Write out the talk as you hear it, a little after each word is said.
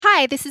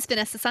Hi, this is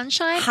Vanessa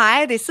Sunshine.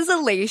 Hi, this is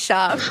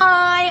Alicia.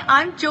 Hi,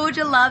 I'm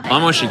Georgia Love.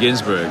 I'm Osher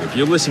Ginsberg. If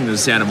you're listening to the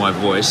sound of my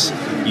voice,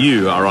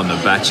 you are on the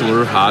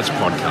Bachelor of Hearts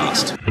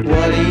podcast.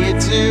 What do you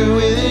do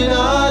with an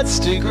arts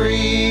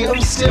degree? I'm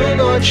still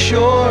not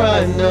sure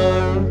I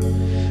know.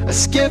 I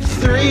skipped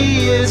 3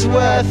 years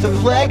worth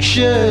of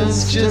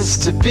lectures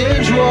just to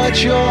binge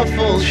watch your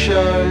full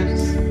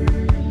shows.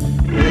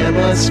 There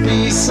must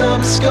be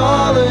some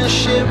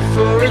scholarship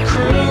for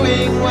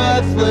accruing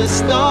worthless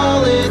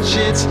knowledge.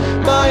 It's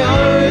my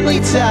only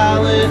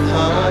talent,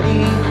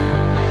 honey,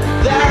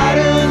 that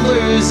and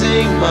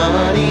losing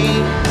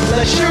money.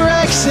 Let your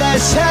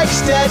excess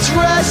hex debts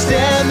rest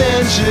and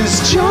then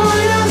just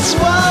join us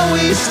while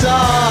we start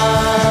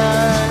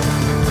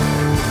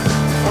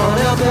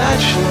on our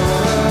Bachelor.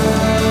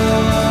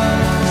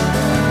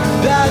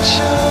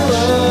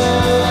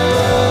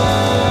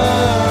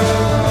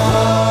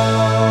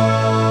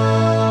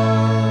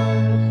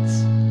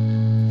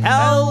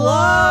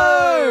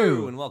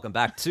 Hello and welcome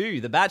back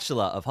to the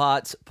Bachelor of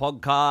Hearts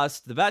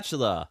podcast, The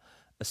Bachelor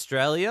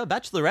Australia,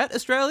 Bachelorette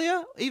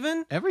Australia,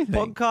 even everything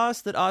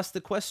podcast that asks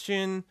the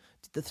question: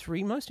 did the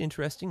 3 most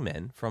interesting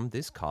men from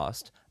this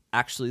cast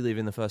actually live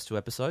in the first 2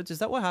 episodes? Is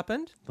that what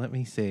happened? Let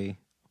me see.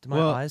 Do my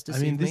eyes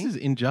deceive me? This is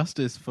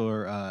injustice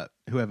for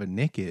whoever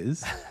Nick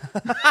is,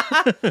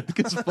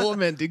 because 4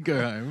 men did go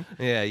home.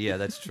 Yeah,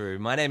 that's true.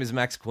 My name is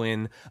Max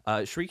Quinn.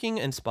 Shrieking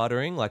and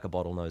sputtering like a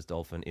bottlenose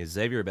dolphin is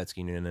Xavier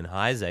Abetsky-Noonan.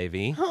 Hi,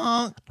 Xavier.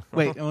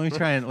 Wait, let me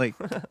try and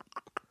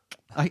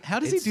how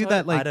does he do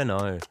that? I don't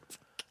know.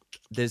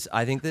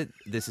 I think that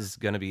this is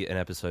going to be an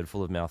episode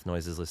full of mouth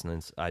noises,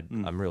 listeners.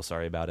 I'm real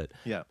sorry about it.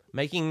 Yeah.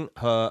 Making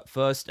her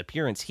first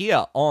appearance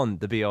here on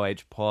the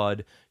BOH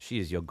pod, she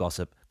is your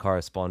gossip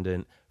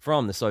correspondent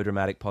from the So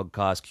Dramatic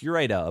podcast,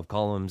 curator of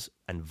columns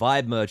and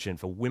vibe merchant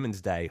for Women's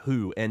Day,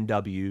 Who,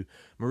 NW,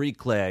 Marie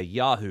Claire,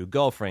 Yahoo,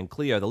 Girlfriend,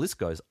 Cleo, the list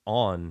goes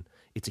on.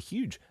 It's a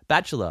huge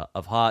Bachelor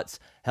of Hearts.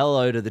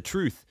 Hello to the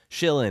truth,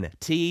 shillin',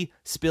 tea,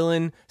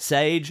 spillin',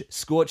 sage,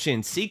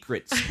 scorchin',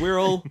 secret,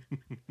 squirrel.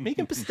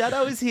 Megan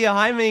Pistetto is here.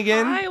 Hi,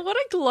 Megan. Hi, what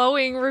a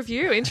glowing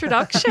review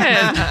introduction.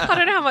 I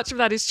don't know how much of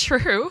that is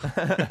true.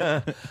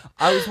 I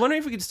was wondering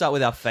if we could start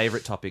with our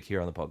favorite topic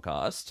here on the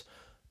podcast,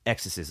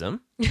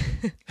 exorcism.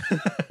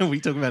 We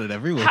talk about it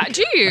every week.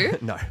 Do you?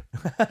 No.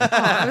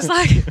 I was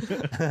like,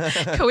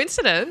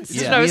 coincidence?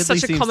 Yeah. No, it's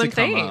such a Weirdly common seems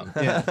to come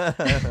theme.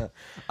 up.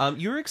 Yeah.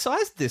 You were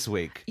excised this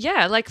week.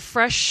 Yeah, like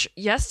fresh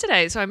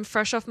yesterday. So I'm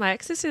fresh off my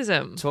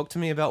exorcism. Talk to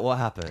me about what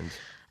happened.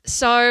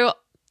 So,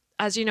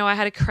 as you know, I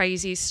had a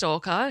crazy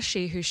stalker,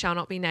 she who shall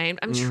not be named.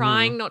 I'm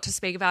trying not to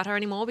speak about her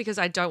anymore because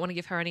I don't want to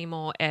give her any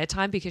more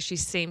airtime because she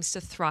seems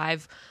to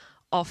thrive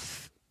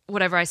off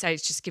whatever I say.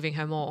 It's just giving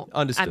her more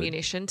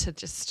ammunition to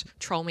just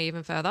troll me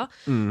even further.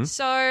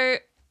 So,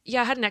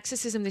 yeah, I had an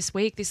exorcism this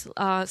week. This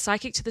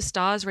Psychic to the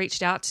Stars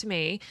reached out to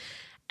me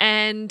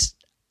and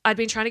I'd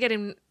been trying to get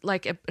in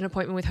like an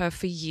appointment with her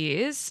for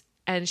years.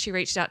 And she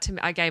reached out to me.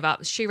 I gave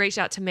up. She reached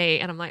out to me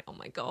and I'm like, oh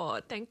my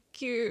God, thank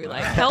you.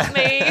 Like, help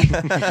me.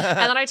 And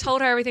then I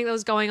told her everything that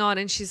was going on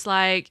and she's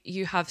like,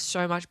 you have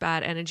so much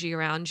bad energy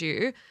around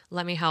you.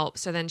 Let me help.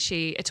 So then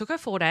it took her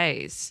 4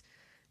 days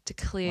to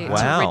clear,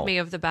 to rid me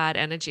of the bad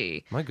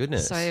energy. My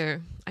goodness. So I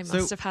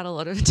must have had a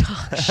lot of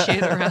dark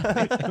shit around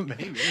me.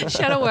 Maybe.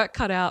 She had her work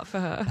cut out for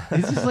her.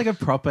 Is this like a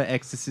proper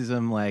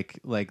exorcism, like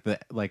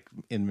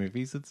in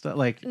movies and stuff?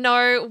 Like,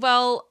 No,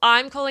 well,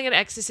 I'm calling it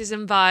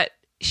exorcism, but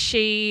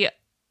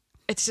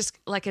it's just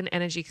like an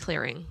energy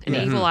clearing, an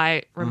evil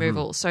eye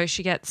removal. So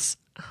she gets,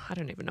 I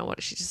don't even know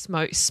what, she's just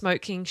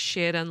smoking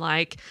shit and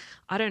like,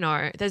 I don't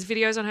know. There's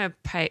videos on her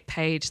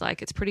page,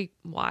 like it's pretty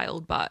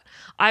wild, but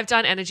I've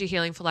done energy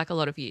healing for like a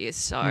lot of years.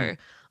 So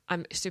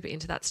I'm super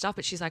into that stuff,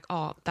 but she's like,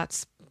 oh,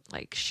 that's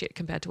like shit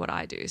compared to what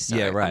I do. So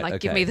Yeah, right, I'm like,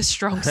 give okay. me the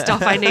strong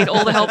stuff. I need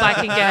all the help I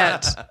can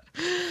get.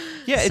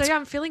 Yeah, So yeah,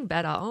 I'm feeling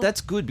better.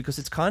 that's good because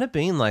it's kind of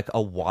been like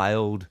a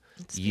wild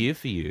year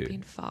for you.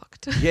 Been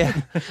fucked. Yeah.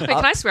 Wait,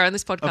 can I swear on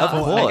this podcast?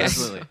 Of course. Okay.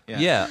 absolutely.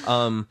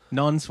 Yeah.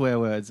 Non-swear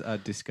words are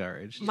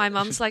discouraged. My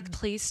mum's like,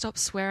 please stop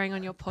swearing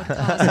on your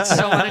podcast. It's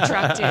so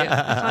unattractive.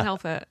 I can't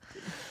help it.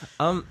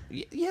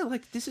 Yeah,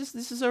 like this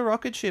is a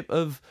rocket ship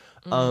of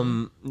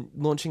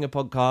launching a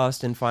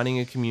podcast and finding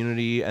a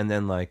community, and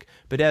then like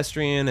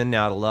pedestrian and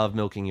now to love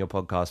milking your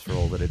podcast for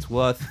all that it's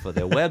worth for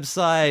their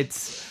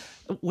websites.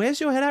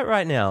 Where's your head at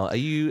right now? Are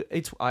you?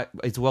 It's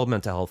World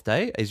Mental Health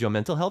Day. Is your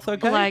mental health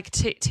okay? Like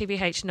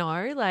TBH,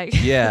 no. Like,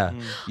 yeah.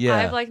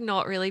 I've like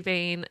not really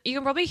been. You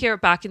can probably hear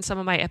it back in some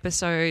of my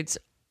episodes.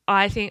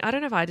 I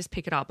don't know if I just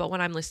pick it up, but when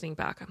I'm listening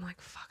back, I'm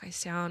like, fuck, I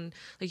sound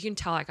like, you can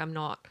tell like I'm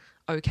not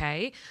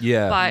okay.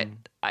 Yeah. But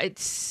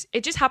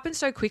it just happened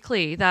so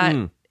quickly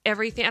that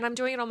everything, and I'm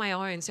doing it on my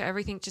own, so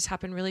everything just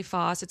happened really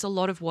fast. It's a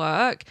lot of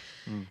work.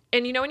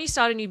 And you know, when you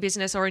start a new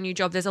business or a new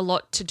job, there's a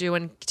lot to do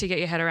and to get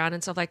your head around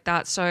and stuff like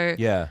that. So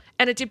Yeah.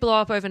 and it did blow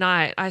up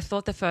overnight. I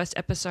thought the first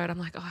episode, I'm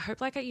like, oh, I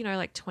hope like, you know,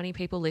 like 20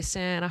 people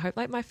listen. I hope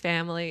like my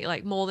family,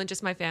 like more than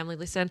just my family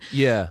listen.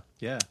 Yeah.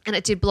 Yeah. And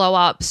it did blow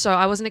up. So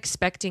I wasn't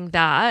expecting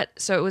that.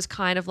 So it was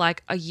kind of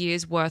like a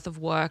year's worth of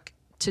work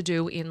to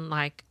do in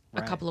like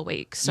a couple of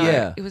weeks. So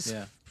Yeah. it was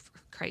Yeah.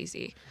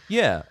 crazy.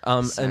 Yeah.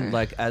 So- And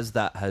like as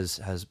that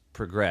has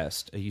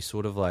progressed, are you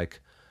sort of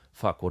like,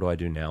 fuck, what do I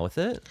do now with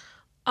it?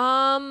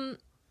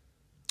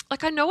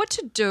 Like I know what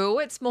to do.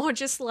 It's more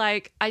just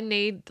like I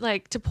need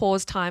like to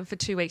pause time for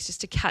 2 weeks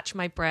just to catch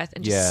my breath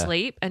and just Yeah.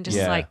 sleep and just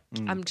Yeah. like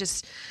I'm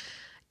just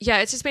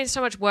it's just been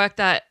so much work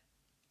that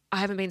I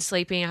haven't been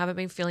sleeping. I haven't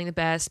been feeling the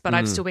best, but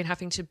I've still been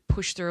having to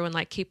push through and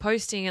like keep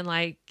posting and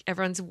like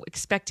everyone's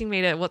expecting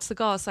me to what's the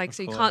goss? Like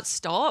so you can't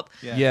stop.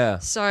 Yeah.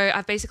 So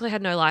I've basically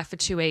had no life for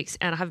 2 weeks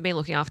and I haven't been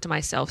looking after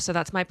myself. So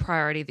that's my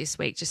priority this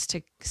week, just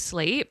to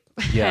sleep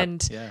Yeah.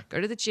 and Yeah.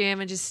 go to the gym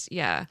and just,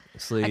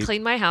 Sleep. I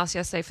cleaned my house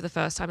yesterday for the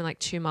first time in like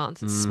 2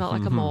 months. It smelled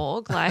like a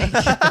morgue. Like,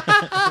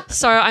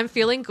 so I'm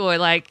feeling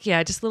good. Like,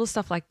 just little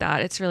stuff like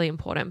that. It's really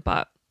important,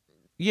 but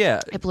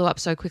Yeah. it blew up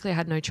so quickly. I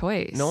had no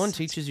choice. No one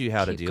teaches you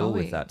how to Keep deal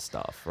with going. that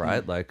stuff,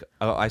 right? Like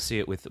I see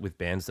it with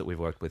bands that we've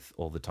worked with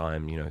all the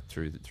time,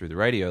 through the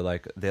radio.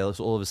 Like they're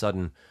all of a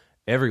sudden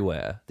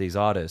everywhere, these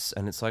artists,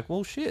 and it's like,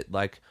 well, shit.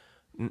 Like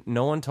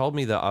no one told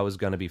me that I was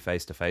going to be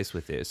face to face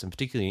with this, and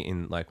particularly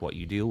in like what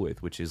you deal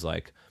with, which is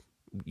like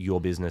your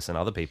business and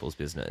other people's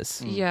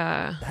business.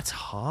 Yeah. That's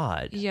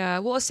hard. Yeah.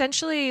 Well,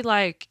 essentially,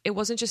 like, it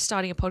wasn't just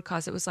starting a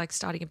podcast. It was like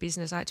starting a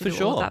business. I had to For do all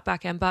sure. of that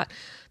back end. But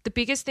the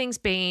biggest thing's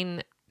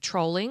been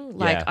trolling.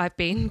 Like, Yeah. I've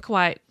been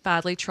quite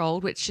badly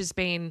trolled, which has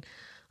been,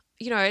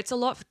 it's a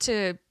lot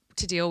to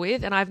deal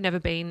with. And I've never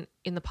been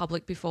in the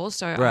public before,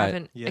 so I Right.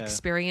 haven't Yeah.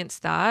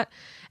 experienced that.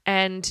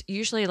 And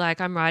usually,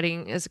 like, I'm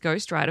writing as a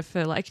ghostwriter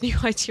for like New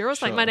Idea, or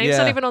like my name's Yeah.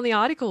 not even on the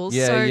articles.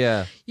 Yeah, so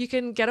yeah. you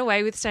can get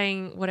away with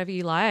saying whatever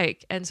you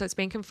like. And so it's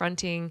been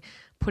confronting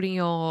putting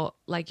your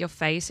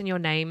face and your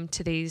name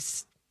to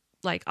these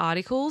like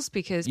articles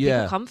because Yeah.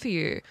 people come for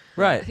you.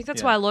 Right. I think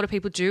that's Yeah. why a lot of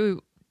people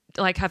do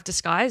like have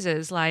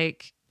disguises.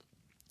 Like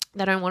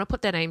they don't want to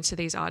put their name to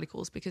these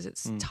articles because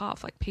it's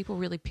tough. Like people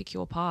really pick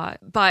you apart.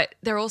 But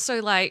they're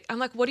also like, I'm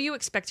like, what are you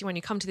expecting when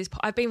you come to this?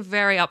 I've been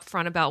very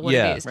upfront about what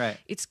Yeah. it is. Right.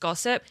 It's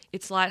gossip.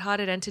 It's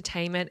lighthearted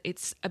entertainment.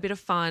 It's a bit of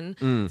fun.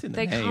 It's in the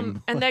They name.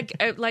 come and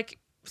they're like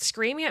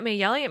screaming at me,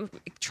 yelling at me,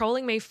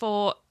 trolling me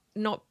for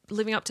not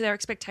living up to their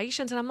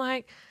expectations. And I'm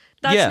like,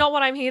 that's Yeah. not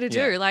what I'm here to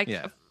do. Yeah. Like,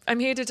 Yeah. I'm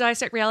here to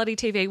dissect reality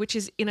TV, which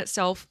is in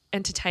itself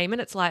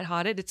entertainment. It's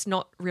lighthearted. It's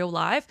not real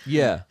life.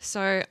 Yeah.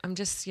 So I'm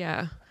just,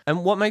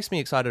 And what makes me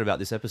excited about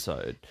this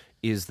episode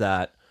is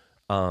that,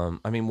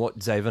 what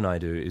Zave and I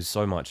do is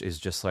so much is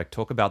just like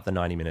talk about the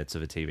 90 minutes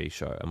of a TV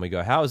show. And we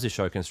go, how is this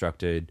show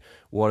constructed?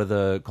 What are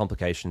the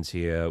complications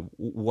here?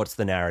 What's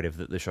the narrative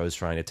that the show's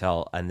trying to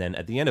tell? And then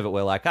at the end of it,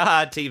 we're like,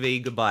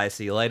 TV, goodbye,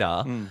 see you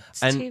later.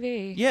 It's and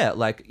TV. Yeah,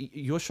 like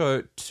your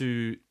show,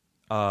 to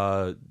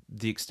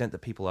the extent that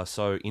people are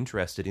so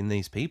interested in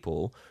these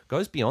people,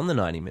 goes beyond the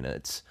 90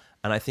 minutes.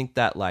 And I think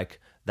that like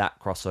that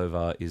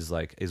crossover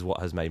is what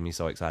has made me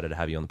so excited to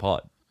have you on the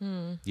pod.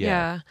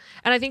 Yeah.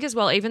 And I think as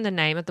well, even the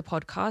name of the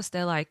podcast,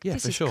 they're like, Yeah,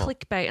 this for is sure.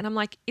 clickbait. And I'm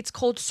like, it's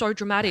called So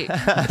Dramatic.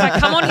 If I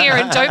come on here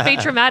and don't be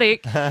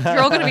dramatic, you're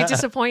all going to be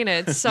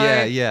disappointed. So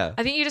Yeah.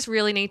 I think you just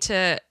really need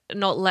to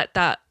not let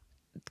that,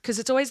 because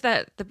it's always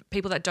that the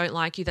people that don't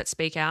like you that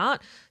speak out.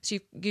 So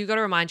you got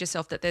to remind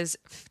yourself that there's,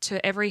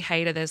 to every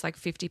hater, there's like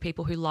 50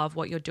 people who love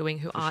what you're doing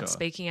who aren't sure.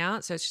 speaking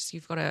out. So it's just,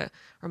 you've got to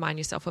remind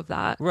yourself of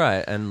that.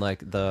 Right, and like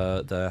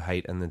the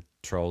hate and the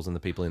trolls and the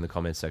people in the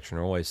comments section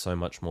are always so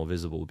much more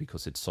visible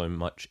because it's so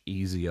much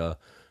easier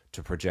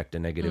to project a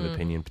negative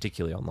opinion,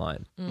 particularly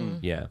online.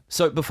 Yeah.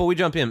 So before we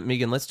jump in,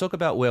 Megan, let's talk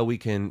about where we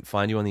can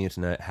find you on the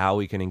internet, how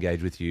we can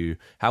engage with you,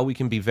 how we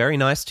can be very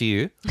nice to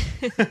you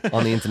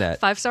on the internet.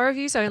 5-star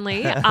reviews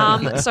only.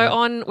 So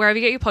on wherever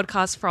you get your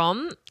podcast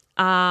from,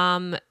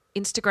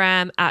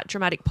 Instagram at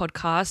Dramatic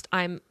Podcast.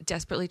 I'm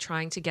desperately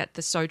trying to get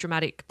the So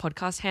Dramatic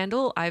Podcast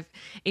handle. I've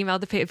emailed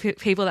the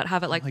people that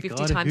have it like my 50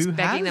 God, times, who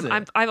begging has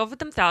them. it? I've offered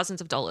them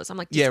thousands of dollars. I'm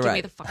like, just Yeah, give me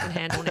right. the fucking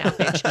handle now,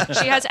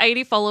 bitch. She has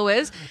 80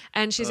 followers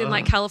and she's in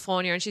like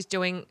California and she's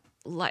doing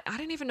like, I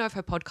don't even know if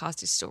her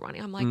podcast is still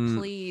running. I'm like,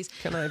 please.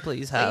 Can I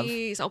please have?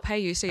 Please, I'll pay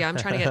you. So yeah, I'm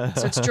trying to get.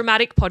 So it's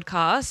Dramatic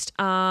Podcast.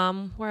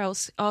 Where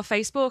else? Oh,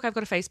 Facebook. I've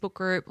got a Facebook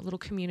group, a little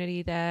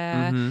community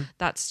there.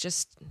 That's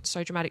just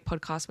So Dramatic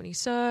Podcast when you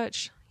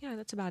search. Yeah,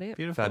 that's about it.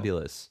 Beautiful.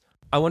 Fabulous.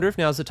 I wonder if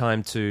now's the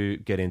time to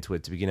get into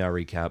it, to begin our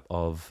recap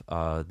of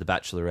The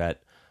Bachelorette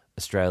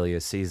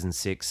Australia Season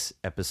 6,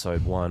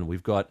 Episode 1.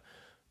 We've got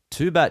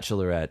 2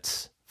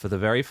 Bachelorettes for the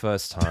very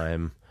first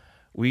time.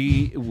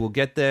 We will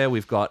get there.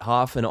 We've got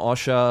half an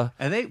Osher.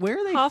 Are they? Where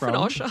are they Half from?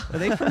 an Osher. Are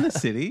they from the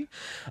city?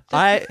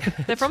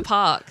 They're from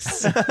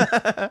Parks,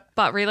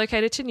 but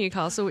relocated to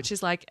Newcastle, which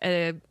is like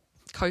a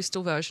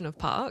coastal version of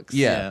Parks.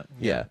 Yeah.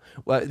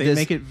 Well, They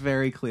make it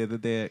very clear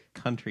that they're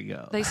country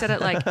girls. They said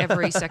it like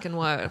every second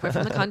word. We're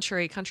from the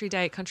country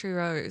date, country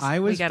rose. I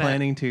We was get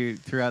planning to,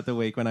 throughout the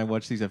week when I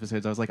watched these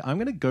episodes, I was like, I'm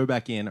going to go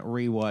back in,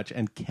 rewatch,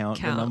 and count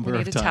the Count. number We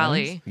of need a times.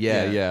 tally.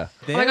 Yeah.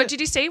 Oh my god! Did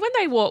you see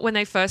when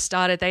they first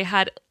started? They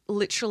had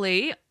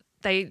literally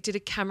they did a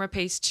camera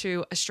piece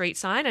to a street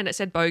sign and it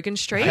said Bogan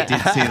Street. I did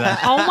see that.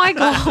 Oh my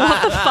God,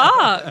 what the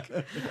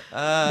fuck?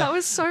 That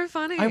was so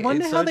funny. I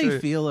wonder It's how so they true.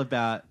 feel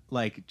about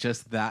like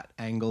just that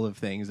angle of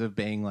things, of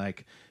being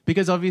like,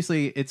 because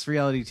obviously it's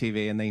reality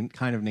TV and they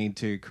kind of need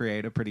to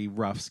create a pretty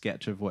rough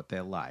sketch of what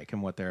they're like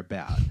and what they're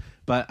about.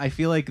 But I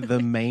feel like the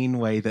main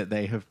way that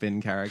they have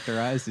been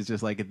characterized is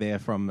just like they're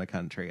from the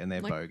country and they're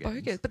like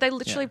bogans. But they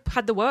literally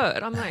had the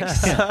word. I'm like,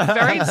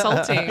 very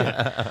insulting.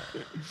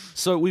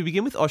 So we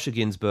begin with Osher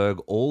Ginsburg,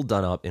 all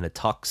done up in a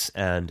tux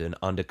and an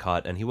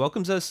undercut, and he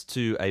welcomes us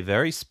to a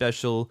very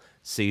special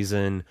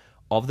season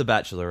of The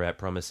Bachelorette,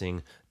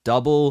 promising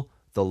double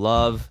the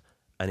love,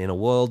 and in a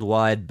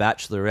worldwide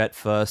Bachelorette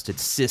first,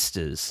 it's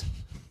sisters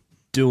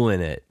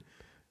doing it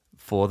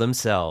for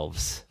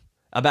themselves.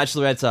 Our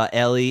Bachelorettes are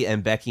Ellie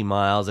and Becky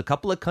Miles, a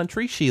couple of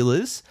country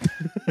Sheilas,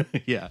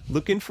 Yeah.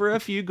 looking for a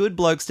few good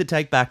blokes to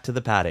take back to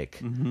the paddock.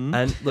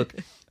 And look,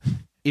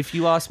 if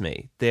you ask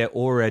me, they're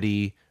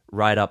already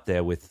right up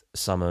there with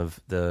some of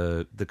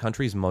the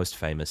country's most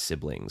famous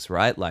siblings,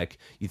 right? Like,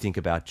 you think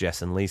about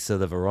Jess and Lisa,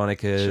 the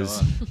Veronicas.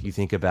 Sure. You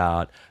think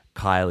about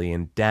Kylie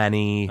and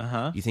Danny.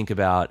 Uh-huh. You think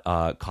about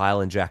Kyle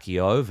and Jackie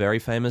O, very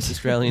famous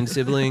Australian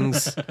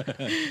siblings.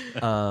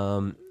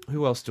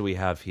 Who else do we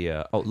have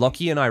here? Oh,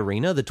 Lockie and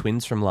Irina, the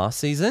twins from last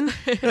season.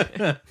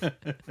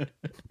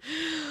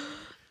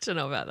 Don't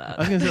know about that.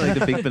 I was going to say like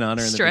the big banana and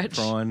the big Stretch.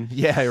 prawn.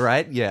 Yeah,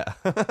 right? Yeah.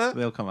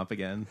 They'll come up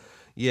again.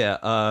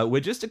 Yeah,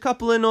 we're just a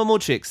couple of normal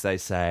chicks, they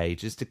say.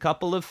 Just a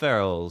couple of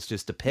ferals.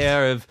 Just a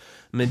pair of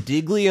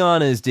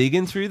Modiglianas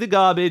digging through the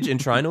garbage and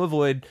trying to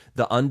avoid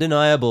the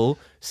undeniable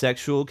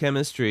sexual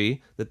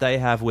chemistry that they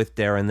have with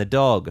Darren the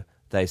dog,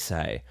 they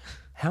say.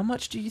 How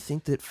much do you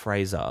think that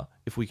Fraser,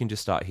 if we can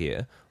just start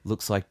here,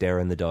 looks like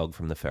Darren the dog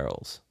from the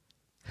Ferals?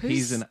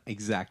 He's an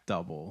exact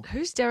double.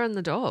 Who's Darren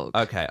the dog?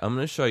 Okay, I'm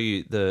going to show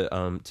you the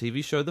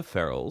TV show The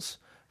Ferals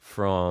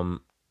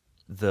from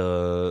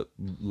the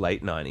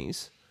late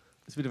 90s.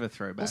 It's a bit of a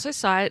throwback. Also,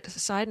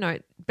 side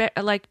note,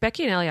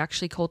 Becky and Ellie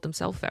actually called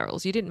themselves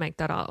ferals. You didn't make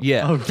that up.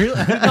 Yeah. Oh, really?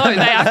 No, they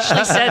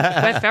actually said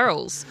we're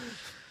ferals.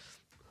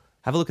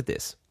 Have a look at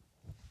this.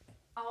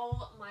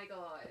 Oh my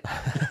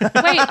God.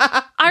 Wait,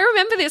 I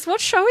remember this.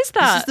 What show is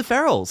This that? is The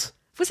Ferals.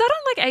 Was that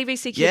on like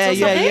ABC Kids Yeah, or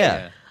something?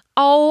 yeah.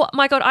 Oh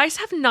my God, I used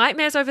to have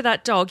nightmares over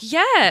that dog.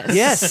 Yes.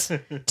 Yes.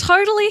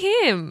 Totally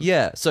him.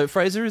 Yeah, so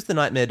Fraser is the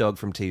nightmare dog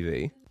from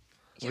TV.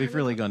 We've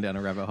really gone down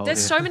a rabbit hole. There's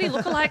here. so many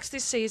lookalikes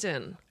this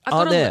season.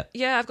 Aren't there?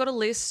 I've got a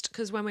list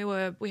because when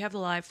we have the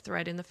live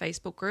thread in the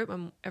Facebook group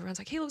and everyone's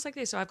like, he looks like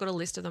this. So I've got a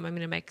list of them. I'm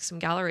going to make some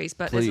galleries,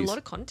 but there's Please. a lot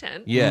of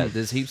content. Yeah,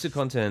 there's heaps of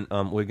content.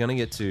 We're going to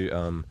get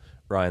to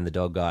Ryan the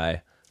dog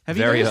guy Have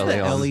you very noticed early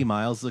that on. Ellie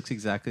Miles looks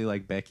exactly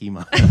like Becky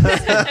Miles?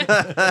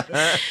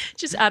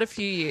 Just add a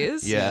few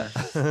years. Yeah.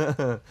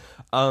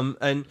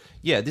 And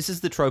yeah, this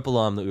is the trope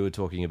alarm that we were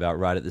talking about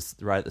right at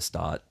the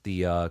start.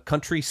 The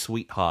country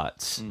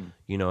sweethearts.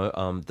 You know,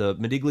 the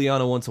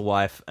Modigliana wants a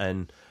wife,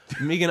 and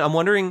Megan, I'm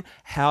wondering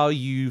how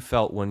you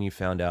felt when you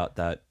found out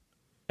that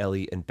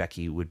Ellie and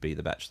Becky would be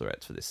the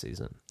Bachelorettes for this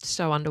season.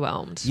 So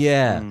underwhelmed.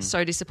 Yeah.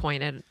 So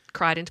disappointed.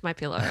 Cried into my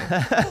pillow.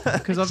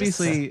 Because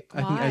obviously,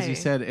 I think, as you why?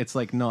 said, it's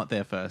like not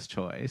their first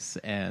choice,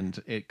 and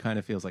it kind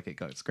of feels like it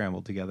got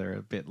scrambled together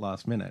a bit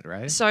last minute,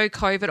 right? So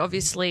COVID,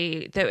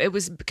 obviously, it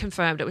was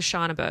confirmed. It was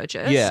Shana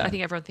Burgess. Yeah. I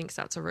think everyone thinks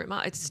that's a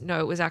rumor. It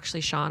was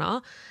actually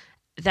Shana.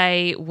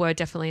 They were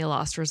definitely a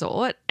last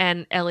resort,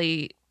 and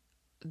Ellie.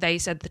 They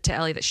said to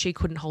Ellie that she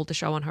couldn't hold the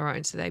show on her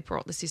own, so they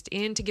brought the sister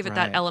in to give it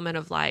that Right. element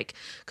of like,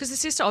 because the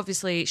sister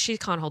obviously she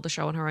can't hold the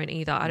show on her own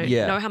either. I don't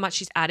Yeah. know how much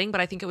she's adding,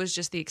 but I think it was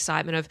just the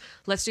excitement of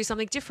let's do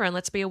something different,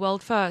 let's be a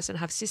world first and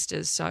have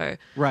sisters. So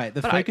Right.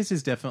 The But I- focus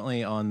is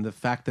definitely on the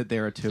fact that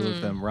there are two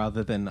of them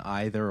rather than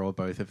either or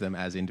both of them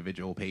as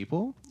individual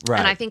people. Right.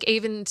 And I think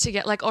even to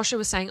get, like Osher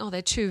was saying, oh,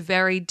 they're two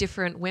very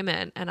different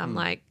women. And I'm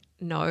like,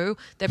 no,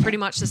 they're pretty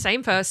much the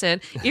same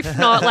person, if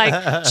not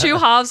like two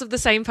halves of the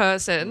same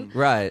person.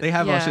 right. They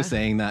have Yeah. Osher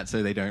saying that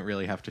so they don't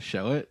really have to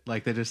show it.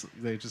 Like they're just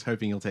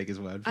hoping you'll take his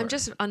word for I'm it.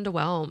 just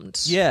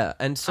underwhelmed. Yeah,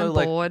 and so I'm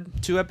like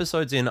bored. 2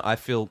 episodes in, I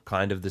feel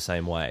kind of the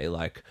same way.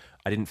 Like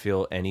I didn't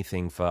feel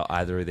anything for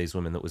either of these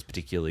women that was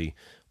particularly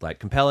like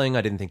compelling.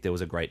 I didn't think there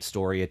was a great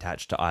story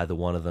attached to either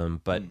one of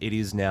them. But it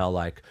is now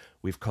like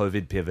we've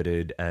COVID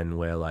pivoted and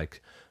we're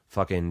like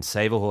fucking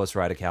save a horse,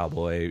 ride a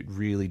cowboy,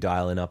 really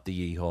dialing up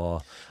the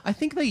yeehaw. I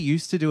think they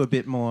used to do a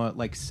bit more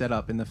like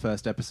setup in the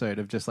first episode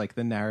of just like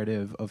the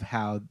narrative of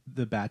how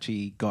the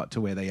Batchy got to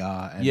where they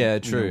are and Yeah, you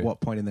know, true. what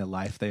point in their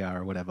life they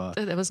are or whatever.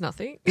 There was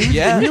nothing.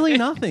 Yeah. Really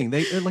nothing.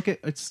 They like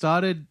it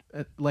started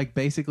at, like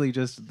basically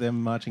just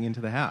them marching into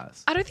the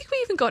house. I don't think we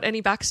even got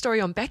any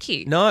backstory on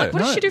Becky. No. Like, what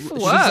does No, she do for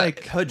she's work?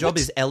 like- Her job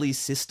is Ellie's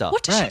sister.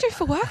 What does Right. she do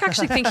for work?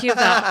 Actually, thinking of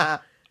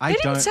that, I They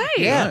didn't don't say.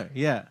 know.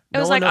 Yeah. it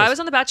was one like knows. I was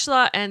on The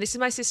Bachelor, and this is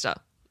my sister.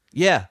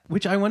 Yeah.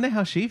 Which I wonder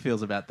how she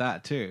feels about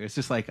that too. It's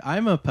just like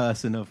I'm a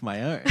person of my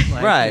own.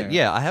 Like, Right, you know.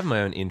 yeah, I have my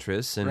own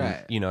interests, and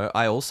Right. you know,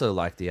 I also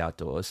like the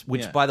outdoors.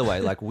 Which, Yeah. by the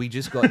way, like we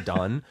just got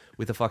done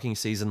with a fucking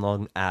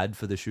season-long ad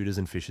for the Shooters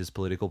and Fishers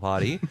political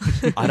party.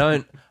 I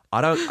I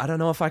don't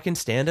know if I can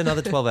stand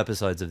another 12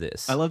 episodes of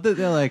this. I love that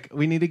they're like,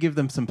 we need to give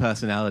them some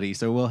personality,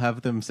 so we'll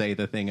have them say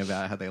the thing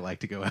about how they like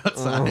to go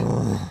outside.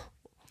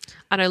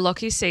 I know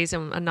Lockie sees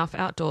him enough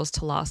outdoors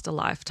to last a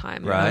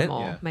lifetime. Right? No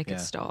more. Yeah, Make yeah. it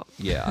stop.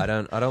 Yeah, I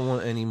don't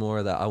want any more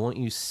of that. I want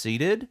you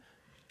seated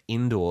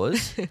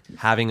indoors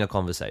having a The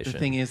conversation.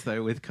 thing is,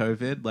 though, with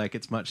COVID, like,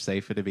 it's much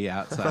safer to be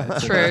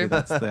outside. So True.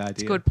 that's the idea.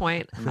 It's a good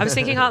point. I was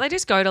thinking, can't they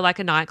just go to like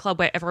a nightclub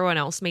where everyone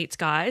else meets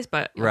guys?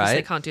 But obviously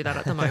Right. can't do that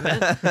at the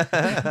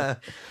moment.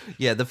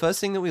 Yeah, the first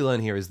thing that we learn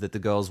here is that the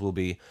girls will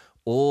be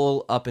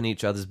all up in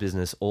each other's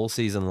business all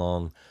season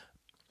long.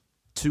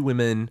 2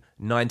 women,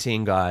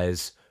 19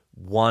 guys,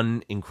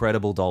 1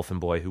 incredible dolphin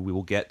boy who we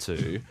will get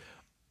to.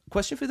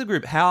 Question for the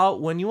group: how,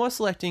 when you are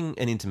selecting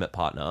an intimate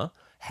partner,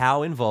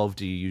 how involved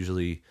do you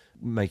usually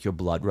make your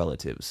blood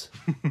relatives?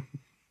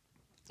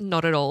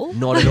 Not at all.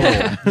 Not at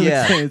all.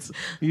 Yeah. It's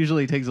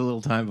usually takes a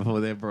little time before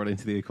they're brought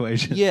into the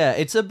equation. Yeah,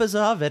 it's a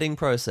bizarre vetting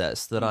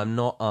process that I'm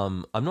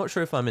not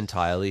sure if I'm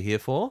entirely here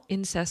for.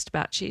 Incest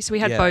batchy. So we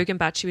had Yeah. Bogan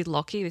batchy with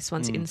Lockie. This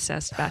one's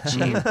incest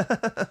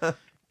batchy.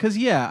 Because,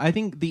 yeah, I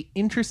think the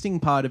interesting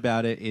part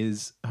about it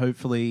is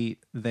hopefully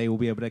they will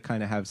be able to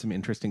kind of have some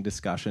interesting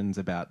discussions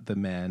about the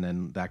men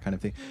and that kind of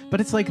thing. But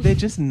it's like they're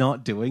just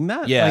not doing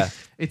that. Yeah. Like,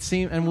 it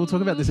seems, and we'll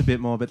talk about this a bit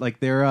more, but like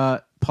there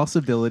are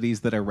possibilities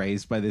that are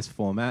raised by this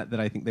format that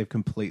I think they've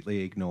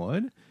completely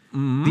ignored.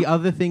 The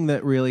other thing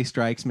that really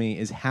strikes me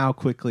is how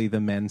quickly the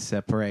men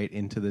separate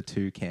into the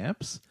 2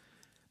 camps.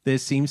 There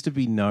seems to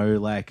be no,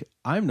 like,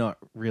 I'm not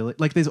really,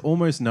 like, there's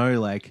almost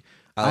no, like,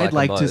 I I'd like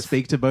like them to both.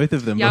 speak to both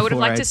of them. Yeah, I would have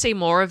before liked to see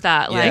more of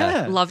that, like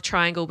Yeah. love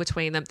triangle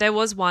between them. There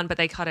was one, but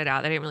they cut it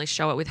out. They didn't really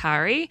show it with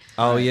Harry.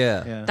 Oh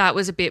yeah. Yeah. That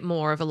was a bit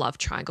more of a love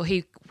triangle.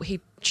 He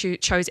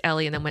chose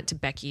Ellie and then went to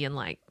Becky and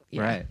like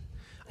yeah. Right.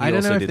 He I don't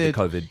also know if did they're the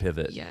COVID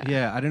pivot. Yeah.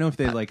 Yeah, I don't know if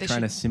they're But like they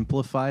trying to should-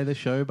 simplify the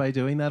show by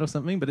doing that or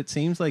something, but it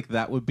seems like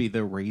that would be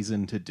the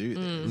reason to do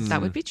this.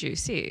 That would be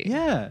juicy.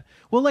 Yeah.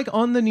 Well, like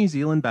on the New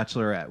Zealand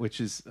Bachelorette,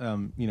 which is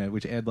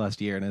which aired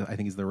last year and I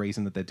think is the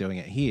reason that they're doing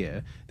it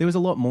here, there was a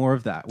lot more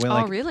of that. Where, Oh,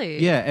 like,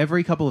 really? Yeah,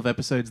 every couple of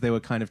episodes they were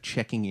kind of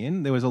checking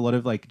in. There was a lot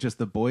of like just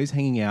the boys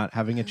hanging out,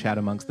 having a chat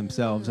amongst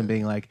themselves and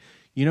being like,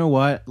 you know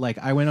what? Like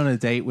I went on a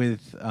date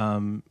with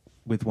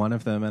one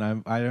of them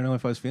and I don't know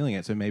if I was feeling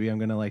it, so maybe I'm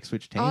gonna like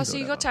switch teams. Oh, or so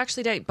you whatever. got to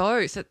actually date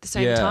both at the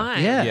same Yeah.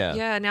 time. Yeah.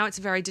 Yeah, now it's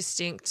very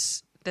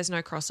distinct. There's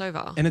no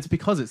crossover. And it's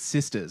because it's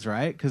sisters,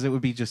 right? Because it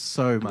would be just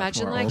so much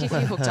Imagine more like if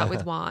awful. you hooked up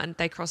with one,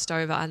 they crossed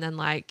over, and then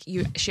like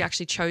she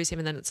actually chose him,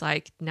 and then it's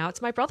like now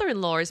it's my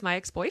brother-in-law is my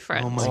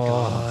ex-boyfriend. Oh my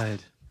god.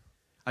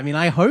 I mean,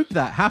 I hope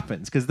that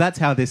happens because that's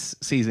how this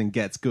season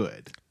gets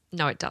good.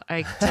 No, it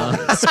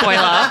does.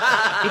 Spoiler,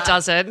 it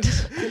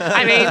doesn't.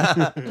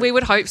 I mean, we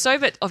would hope so,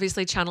 but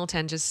obviously Channel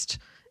 10 just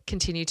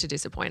continue to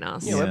disappoint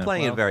us. Yeah, we're Yeah,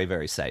 playing well. it very,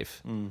 very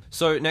safe.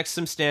 So next,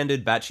 some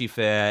standard batchy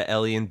fare.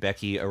 Ellie and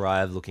Becky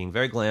arrive looking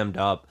very glammed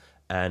up,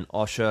 and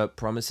Osher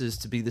promises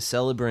to be the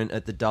celebrant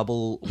at the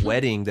double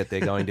wedding that they're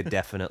going to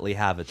definitely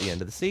have at the end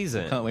of the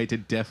season. Can't wait to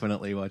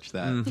definitely watch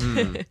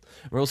that.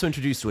 We're also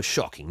introduced to a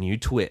shocking new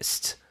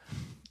twist.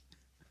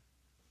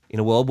 In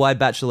a worldwide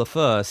bachelor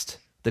first,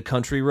 the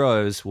country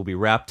rose will be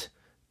wrapped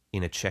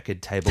in a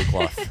checkered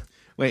tablecloth.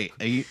 Wait,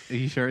 are you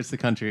sure it's the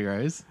Country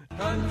Rose?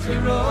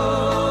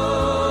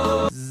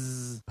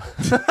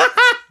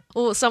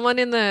 Well, someone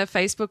in the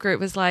Facebook group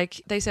was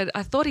like, they said,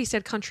 I thought he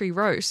said country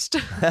roast,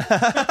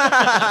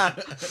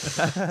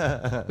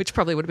 which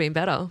probably would have been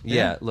better.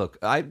 Yeah, look,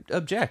 I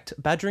object.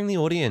 Badgering the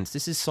audience.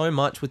 This is so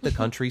much with the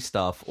country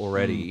stuff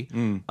already.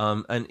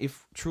 And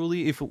if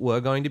it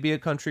were going to be a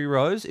country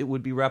rose, it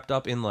would be wrapped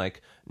up in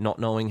like not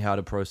knowing how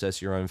to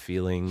process your own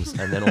feelings,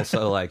 and then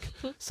also like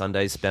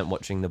Sundays spent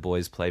watching the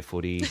boys play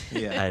footy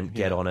and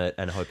get on it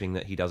and hoping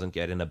that he doesn't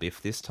get in a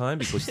biff this time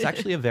because he's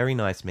actually a very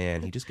nice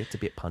man. He just gets a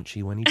bit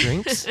punchy when he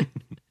drinks.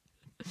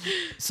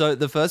 So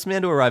the first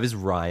man to arrive is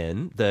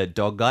Ryan, the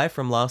dog guy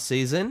from last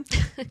season.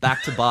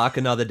 Back to bark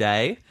another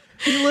day.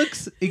 He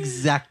looks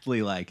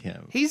exactly like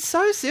him. He's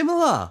so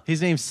similar.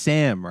 His name's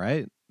Sam,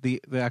 right? The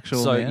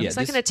actual So, man? yeah. It's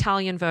like This- an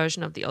Italian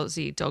version of the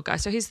Aussie dog guy.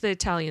 So he's the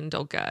Italian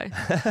dog guy.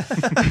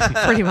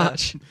 Pretty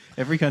much.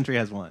 Every country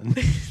has one.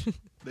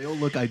 They all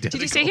look identical.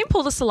 Did you see him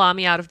pull the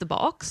salami out of the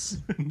box?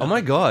 Oh my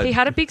god. He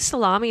had a big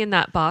salami in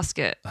that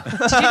basket. Did you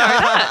know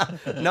that?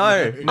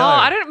 No. Oh,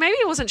 I don't. Maybe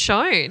it wasn't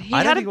shown. He I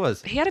don't had think it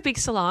was. He had a big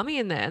salami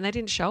in there, and they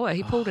didn't show it.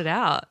 He pulled it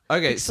out.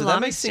 Okay, Big so that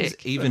salami makes things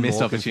stick. even A missed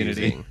more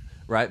opportunity. confusing,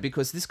 right?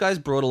 Because this guy's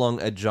brought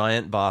along a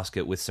giant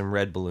basket with some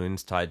red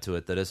balloons tied to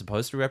it that are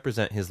supposed to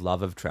represent his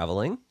love of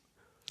traveling.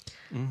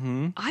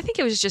 I think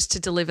it was just to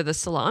deliver the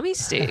salami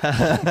stick.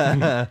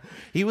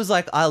 He was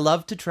like, I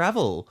love to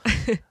travel.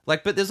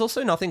 Like, but there's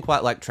also nothing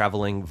quite like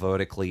traveling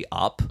vertically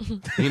up,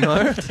 you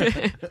know?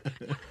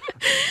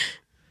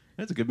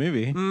 That's a good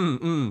movie.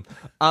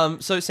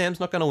 So Sam's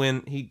not going to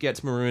win. He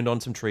gets marooned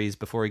on some trees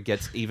before he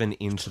gets even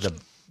into the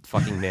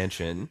fucking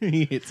mansion.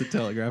 He hits a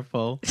telegraph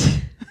pole.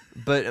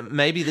 But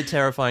maybe the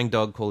terrifying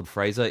dog called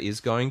Fraser is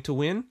going to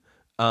win.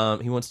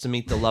 He wants to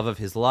meet the love of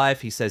his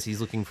life. He says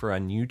he's looking for a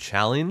new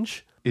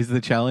challenge. Is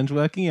the challenge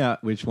working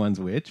out which one's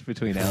which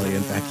between Ellie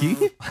and Becky?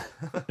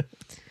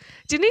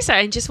 Didn't he say,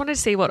 I just wanted to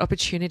see what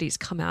opportunities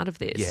come out of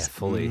this? Yeah,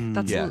 fully.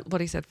 That's yeah.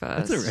 what he said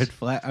first. That's a red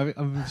flag.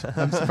 I'm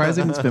surprised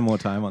I didn't spend more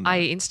time on that.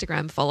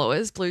 Instagram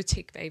followers, blue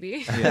tick,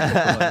 baby.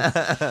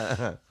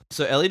 Yeah,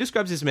 So Ellie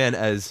describes this man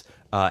as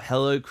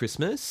Hello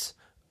Christmas.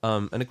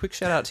 And a quick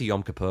shout out to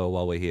Yom Kippur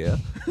while we're here.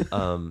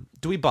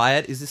 Do we buy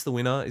it? Is this the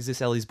winner? Is this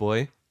Ellie's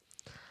boy?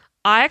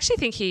 I actually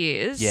think he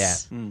is. Yeah.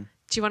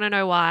 Do you want to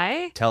know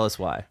why? Tell us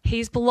why.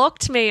 He's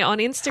blocked me on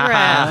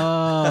Instagram.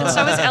 And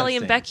so is Ellie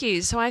and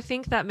Becky. So I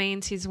think that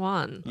means he's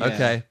won. Yeah.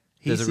 Okay.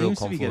 He There's a real seems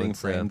to be getting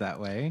confluence there. framed that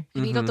way.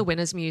 And he got the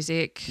winner's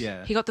music.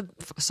 Yeah. He got the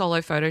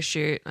solo photo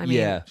shoot. I mean,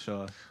 Yeah.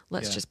 Sure.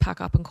 let's Yeah. just pack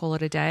up and call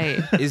it a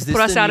day. Is this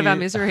Put us the out of our new-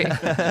 misery.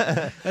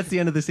 That's the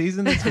end of the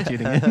season. Thanks for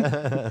tuning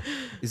in.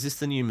 Is this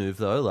the new move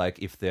though? Like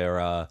if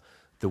they're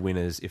the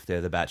winners, if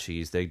they're the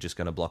batchies, they're just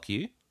going to block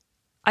you?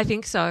 I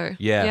think so.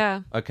 Yeah.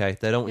 Yeah. Okay.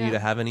 They don't want you Yeah. to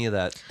have any of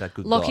that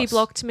good Lockie goss.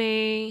 blocked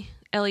me.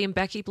 Ellie and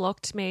Becky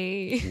blocked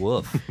me.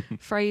 Woof.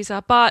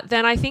 Fraser. But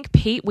then I think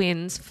Pete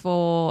wins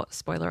for,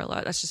 spoiler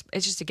alert, it's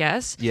just a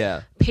guess.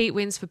 Yeah. Pete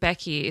wins for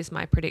Becky is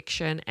my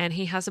prediction, and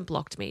he hasn't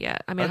blocked me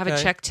yet. I mean, I haven't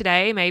Okay. checked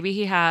today. Maybe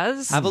he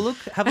has. Have a look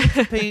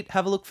for Pete.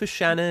 Have a look for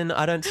Shannon.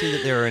 I don't see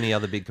that there are any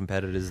other big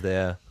competitors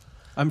there.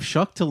 I'm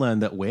shocked to learn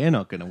that we're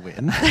not going to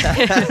win.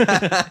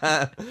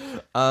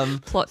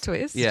 Plot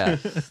twist. Yeah.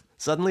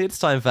 Suddenly it's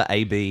time for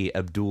AB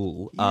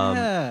Abdul,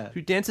 Yeah.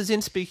 who dances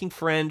in speaking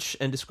French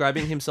and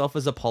describing himself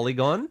as a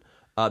polygon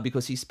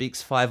because he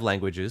speaks 5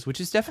 languages, which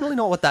is definitely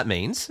not what that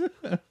means.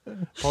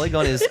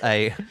 Polygon is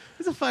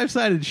It's a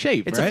 5-sided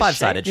shape, it's right? a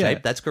 5-sided Yeah.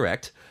 shape. That's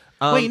correct.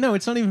 Wait, no,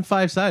 it's not even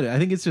 5-sided. I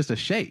think it's just a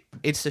shape.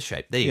 It's a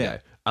shape. There you Yeah.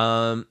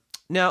 go.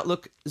 Now,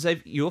 look,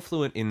 Zav, you're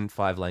fluent in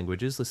 5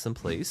 languages. List them,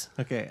 please.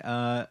 Okay,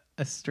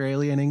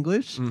 Australian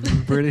English,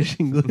 British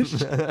English,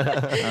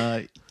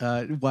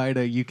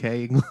 wider UK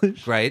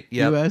English, Great.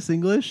 Yep. US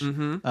English,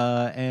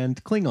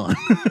 and Klingon.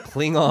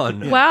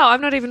 Klingon. Wow,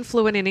 I'm not even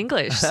fluent in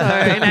English, so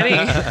in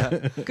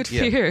any. Good for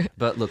you.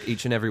 But look,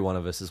 each and every one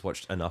of us has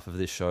watched enough of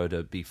this show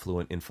to be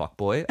fluent in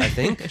fuckboy, I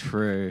think.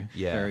 True.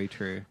 Yeah. Very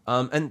true.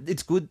 And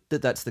it's good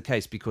that that's the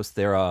case because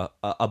there are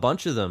a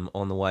bunch of them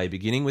on the way,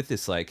 beginning with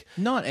this, like,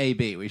 Not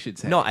AB, we should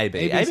say. Not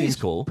AB. AB's seems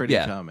cool. Pretty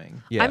Yeah.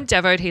 charming. yeah. I'm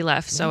devoed he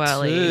left so Me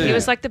early. too. He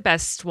was like the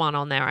best one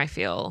on there, I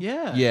feel.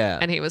 Yeah. yeah.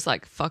 And he was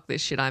like, fuck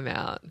this shit, I'm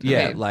out. I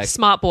Yeah, mean, like-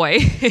 smart boy.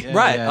 Yeah,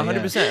 Right, yeah,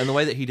 100%. And the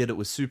way that he did it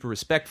was super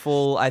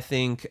respectful, I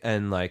think,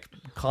 and like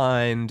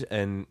kind,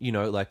 and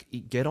like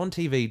get on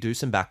TV, do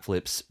some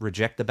backflips,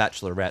 reject the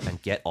Bachelorette,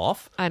 and get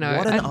off. I know.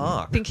 What an I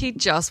arc. think he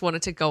just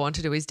wanted to go on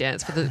to do his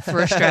dance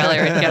for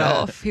Australia and get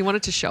off. He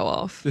wanted to show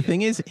off. The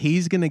thing is,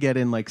 he's going to get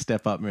in like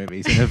Step Up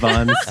movies, and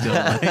Ivan's still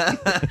like,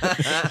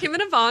 Him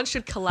and Yvonne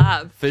should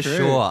collab. For True.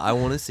 sure. I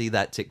want to see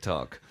that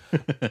TikTok.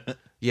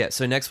 Yeah,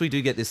 so next we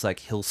do get this like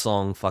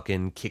Hillsong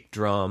fucking kick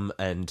drum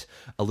and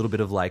a little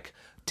bit of like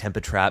temper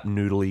trap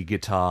noodly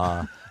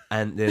guitar.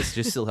 And there's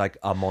just like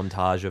a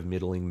montage of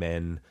middling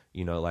men,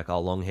 like a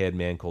long-haired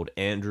man called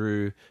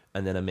Andrew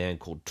and then a man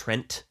called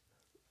Trent.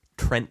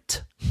 I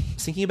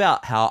was thinking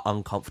about how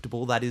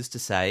uncomfortable that is to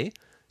say.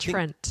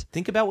 Trent.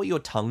 Think about what your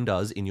tongue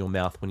does in your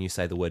mouth when you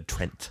say the word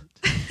Trent.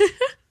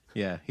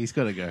 yeah, he's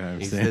got to go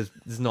home soon.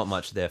 There's not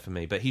much there for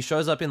me. But he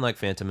shows up in like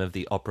Phantom of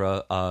the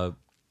Opera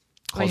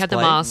He had the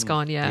cosplay. mask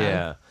on, yeah.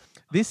 Yeah.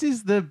 This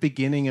is the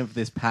beginning of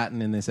this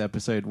pattern in this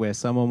episode where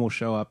someone will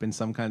show up in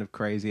some kind of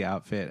crazy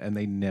outfit and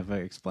they never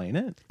explain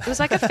it. It was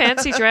like a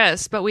fancy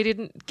dress, but we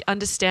didn't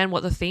understand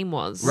what the theme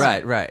was.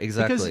 Right,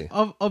 exactly.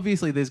 Because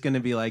obviously there's going to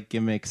be like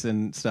gimmicks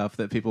and stuff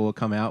that people will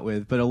come out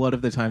with, but a lot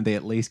of the time they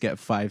at least get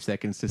 5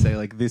 seconds to say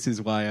like, this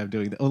is why I'm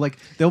doing that. Or like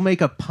they'll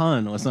make a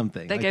pun or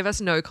something. They Like, gave us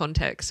no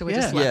context, so we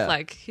just Yeah. left Yeah.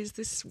 like, he's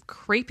this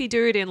creepy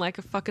dude in like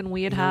a fucking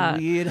weird hat. A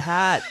weird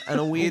hat and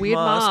a weird, Weird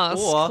mask,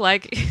 or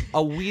like,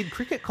 a weird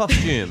cricket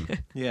costume.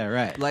 yeah,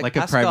 right. Like Like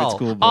a Pascal. private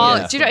school boy. oh,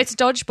 Yeah. do you know it's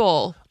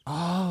dodgeball?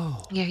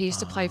 Oh, yeah, he used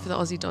to play for the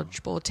Aussie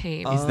dodgeball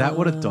team. Is that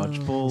what a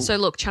dodgeball? So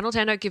look, Channel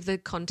 10 don't give the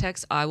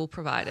context. I will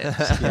provide it.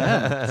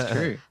 yeah, that's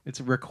true.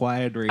 It's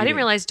required reading. I didn't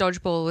realize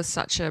dodgeball was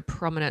such a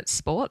prominent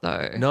sport,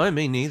 though. No,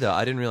 me neither.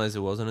 I didn't realize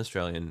there was an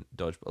Australian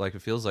dodgeball. Like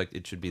it feels like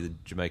it should be the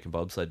Jamaican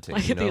bobsled team.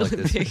 Like you at know, the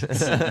like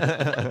this.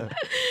 Olympics.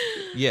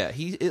 Yeah,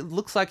 it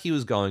looks like he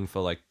was going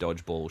for like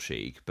dodgeball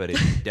chic, but it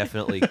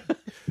definitely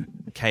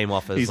came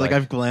off as He's like,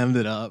 I've glammed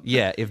it up.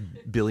 yeah, if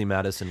Billy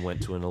Madison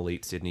went to an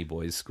elite Sydney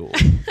boys school.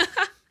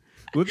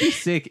 Would be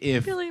sick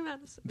if Billy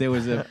Madison. there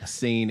was a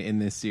scene in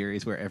this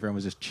series where everyone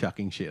was just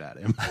chucking shit at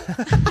him.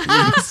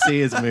 You could see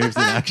his moves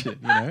in action,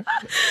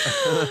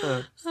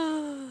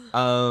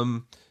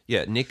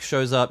 Yeah, Nick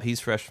shows up. He's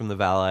fresh from the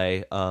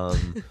valet.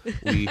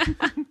 We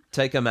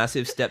take a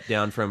massive step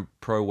down from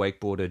pro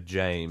wakeboarder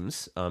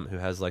James, who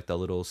has like the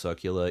little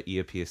circular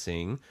ear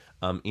piercing,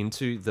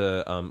 into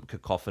the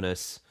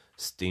cacophonous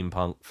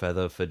steampunk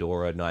feather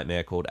fedora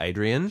nightmare called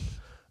Adrian.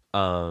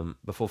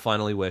 Before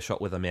finally we're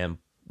shot with a man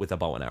with a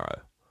bow and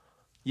arrow.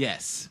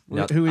 Yes.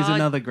 Now- Who is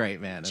another great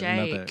man. and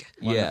Another Jake.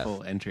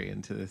 wonderful entry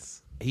into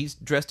this. He's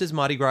dressed as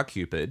Mardi Gras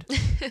Cupid.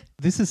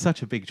 This is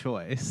such a big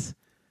choice.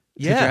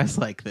 to dress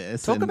like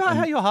this. Talk about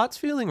how your heart's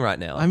feeling right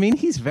now. I mean,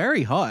 he's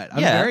very hot. I'm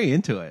Yeah. very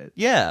into it.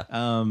 yeah.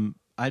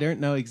 I don't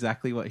know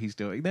exactly what he's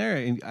doing there,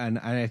 and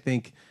I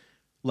think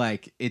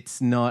like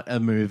it's not a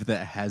move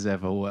that has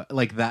ever worked.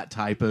 Like that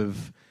type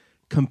of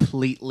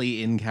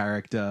completely in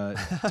character,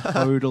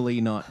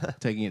 totally not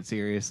taking it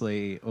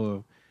seriously,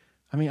 or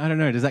I mean, I don't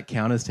know. Does that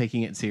count as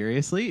taking it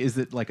seriously? Is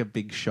it like a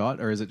big shot,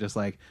 or is it just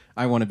like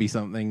I want to be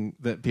something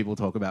that people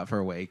talk about for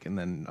a week and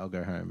then I'll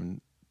go home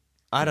and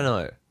I don't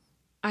know.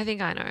 I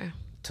think I know.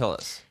 Tell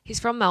us. He's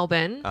from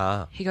Melbourne.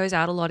 Ah. He goes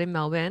out a lot in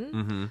Melbourne.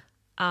 Mm-hmm.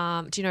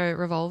 Do you know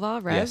Revolver,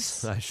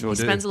 Revs? Yes, I sure he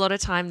do. spends a lot of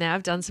time there.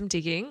 I've done some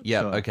digging.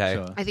 Yeah, Sure, okay.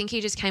 sure. I think he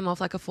just came off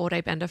like a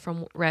 4-day bender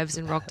from Revs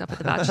and rocked up at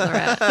the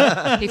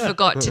Bachelorette. He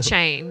forgot to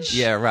change.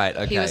 Yeah, right.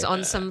 Okay. He was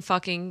on some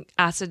fucking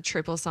acid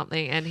trip or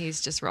something, and he's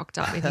just rocked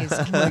up in his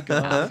God.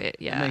 outfit.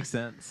 Yeah, Makes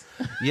sense.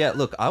 Yeah,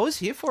 look, I was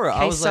here for it. I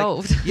Case was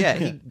solved. like, yeah,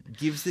 he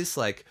gives this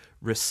like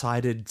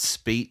recited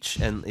speech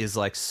and is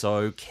like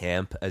so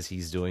camp as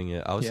he's doing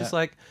it. I was just Yeah.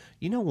 like,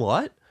 you know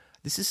what?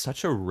 This is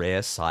such a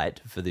rare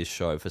sight for this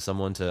show for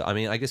someone to. I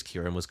mean, I guess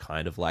Kieran was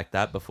kind of like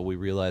that before we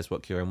realized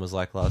what Kieran was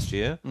like last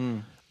year.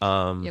 Yeah,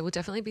 we'll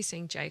definitely be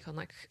seeing Jake on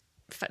like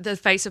the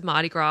face of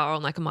Mardi Gras or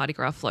on like a Mardi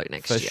Gras float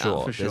next For year. sure.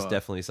 For There's sure.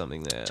 definitely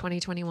something there.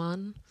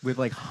 2021. With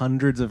like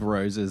hundreds of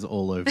roses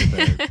all over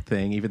the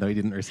thing, even though he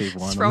didn't receive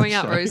one. on Throwing the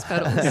out show. rose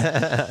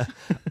petals.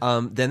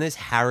 Then there's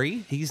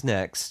Harry. He's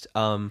next.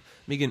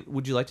 Megan,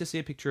 would you like to see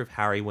a picture of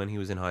Harry when he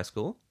was in high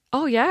school?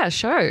 Oh yeah,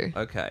 show.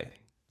 Okay.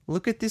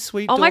 Look at this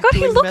sweet Oh my dog God, he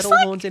doing looks metal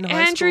like horns in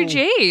high Andrew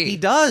school. G. He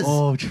does.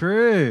 Oh,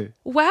 true.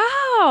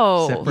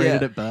 Wow.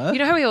 Separated Yeah. at birth. You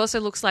know how he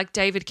also looks like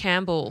David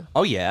Campbell?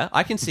 Oh, yeah.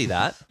 I can see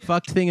that.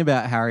 Fucked thing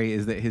about Harry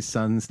is that his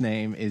son's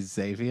name is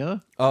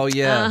Xavier, Oh,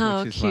 yeah.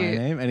 Oh, which is my cute.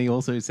 name, and he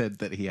also said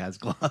that he has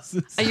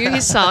glasses. Are you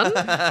his son?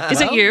 Is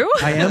it you?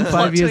 I am 5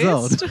 Plot years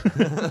twist.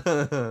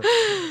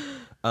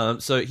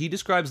 old. So he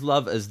describes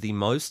love as the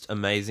most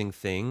amazing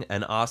thing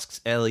and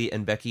asks Ellie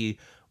and Becky,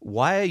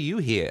 why are you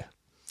here?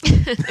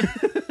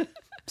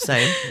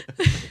 Same.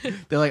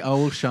 They're like, oh,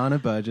 well, Shauna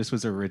Burgess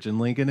was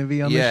originally going to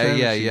be on the Yeah, show.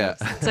 yeah, but she yeah.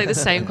 was- It's like the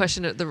same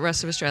question that the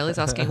rest of Australia is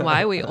asking.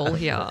 Why are we all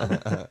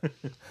here?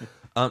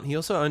 He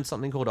also owns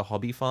something called a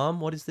hobby farm.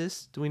 What is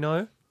this? Do we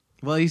know?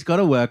 Well, he's got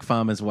a work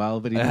farm as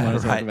well, but he didn't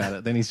want to Right. talk about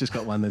it. Then he's just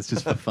got one that's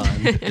just for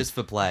fun. Just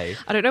for play.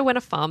 I don't know when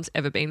a farm's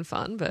ever been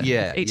fun, but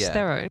Yeah, each yeah.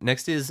 their own.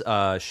 Next is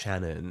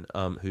Shannon,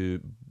 who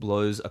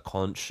blows a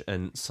conch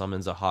and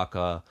summons a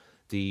haka,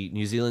 the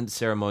New Zealand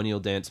ceremonial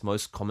dance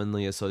most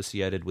commonly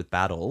associated with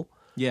battle.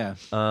 Yeah.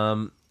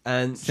 And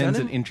Sends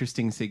Shannon, an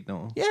interesting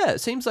signal. yeah, it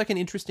seems like an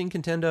interesting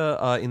contender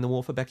in the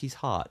war for Becky's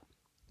heart.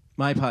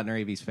 My partner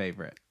Evie's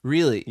favorite.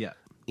 Really? Yeah.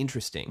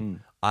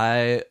 Interesting.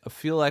 I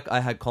feel like I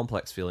had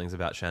complex feelings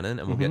about Shannon,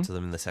 and we'll get to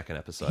them in the second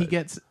episode.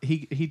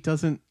 He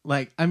doesn't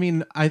like, I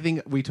mean, I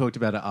think we talked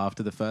about it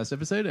after the first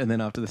episode, and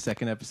then after the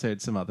second episode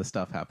some other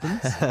stuff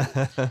happens.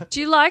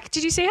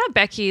 Did you see how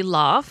Becky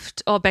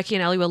laughed, or Becky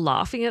and Ellie were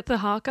laughing at the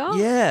haka?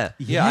 yeah,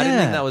 I didn't Yeah.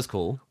 think that was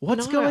cool.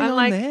 What's No, going I'm on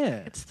like,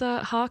 there? It's the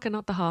haka,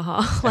 not the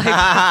ha-ha.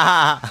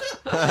 Like,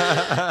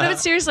 no, but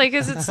seriously,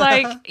 because it's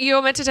like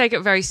you're meant to take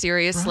it very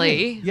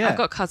seriously. Right, yeah. I've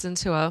got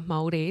cousins who are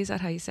Māori. Is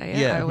that how you say it?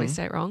 Yeah. I always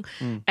say it wrong.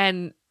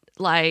 And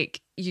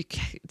like you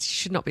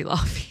should not be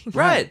laughing.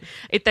 Right.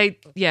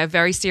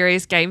 Very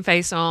serious game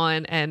face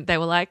on, and they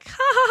were like, ha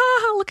ha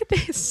ha, ha, look at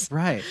this.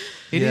 Right.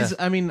 It is.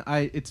 Yeah. I mean,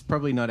 it's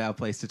probably not our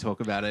place to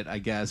talk about it, I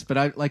guess. But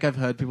I've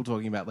heard people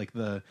talking about like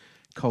the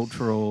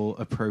cultural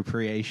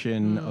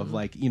appropriation of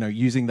like, you know,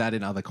 using that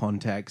in other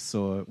contexts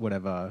or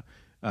whatever.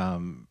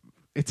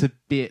 It's a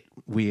bit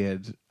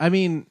weird. I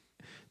mean,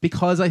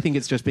 because I think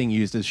it's just being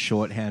used as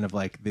shorthand of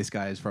like, this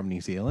guy is from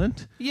New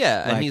Zealand.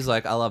 Yeah, and Like- he's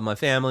like, I love my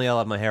family, I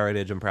love my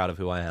heritage, I'm proud of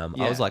who I am.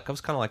 Yeah. I was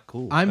kind of like,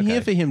 cool. I'm okay.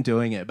 here for him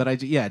doing it, but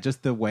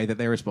just the way that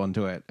they respond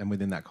to it and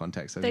within that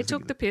context. I They just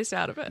think took the piss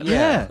out of it.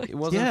 Yeah, Yeah. it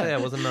wasn't Yeah. fair,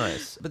 it wasn't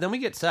nice. But then we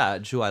get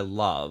Saj, who I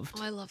loved.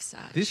 Oh, I love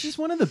Sag. This is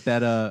one of the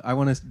better. I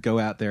want to go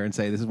out there and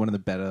say this is one of the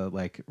better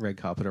like red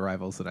carpet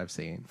arrivals that I've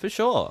seen. For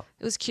sure.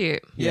 It was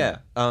cute. Yeah.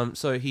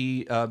 So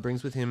he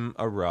brings with him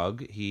a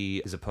rug. He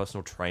is a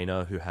personal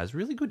trainer who has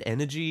really good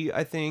energy,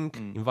 I think.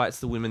 Invites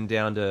the women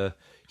down to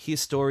hear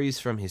stories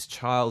from his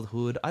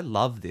childhood. I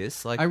love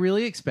this. Like, I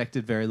really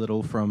expected very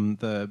little from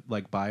the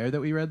like bio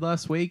that we read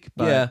last week,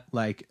 but Yeah.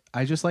 like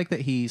I just like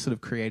that he sort of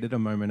created a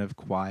moment of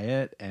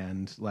quiet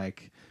and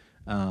like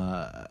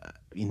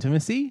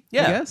intimacy,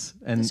 Yeah. I guess,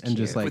 and That's just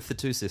cute. like with the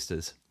two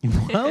sisters.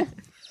 well,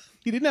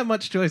 he didn't have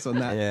much choice on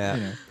that. Yeah.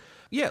 you know.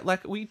 Yeah,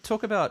 like we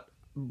talk about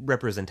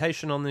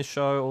representation on this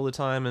show all the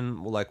time and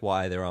like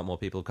why there aren't more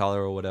people of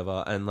color or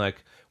whatever, and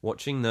like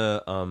watching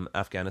the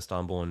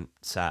Afghanistan born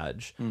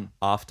Saj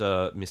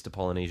after Mr.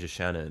 Polynesia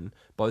Shannon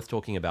both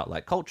talking about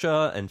like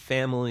culture and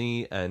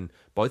family and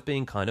both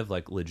being kind of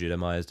like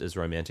legitimized as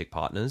romantic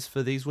partners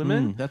for these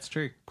women. That's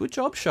true. Good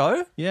job,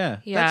 show. Yeah,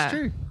 Yeah. that's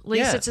true. At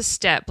least Yeah. it's a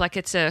step. Like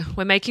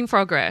we're making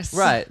progress.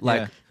 Right,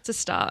 like Yeah. It's a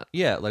start.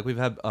 yeah, like we've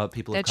had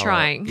people They're of color.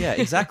 trying. Yeah,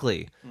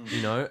 exactly.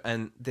 You know,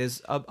 and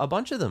there's a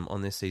bunch of them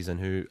on this season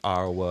who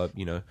are or were,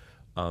 you know,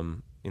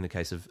 in the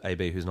case of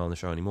AB, who's not on the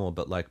show anymore,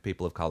 but like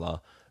people of color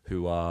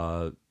who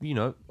are, you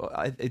know,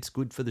 it's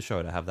good for the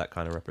show to have that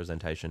kind of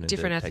representation and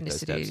Different to take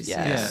those steps. ethnicities.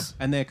 Yes.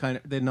 And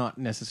they're not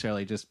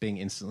necessarily just being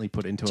instantly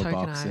put into a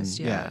box. And Tokenized,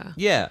 yeah.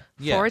 Yeah.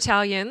 Yeah. 4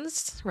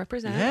 Italians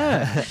represent.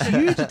 Yeah,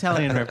 huge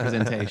Italian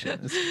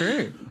representation. It's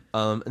true.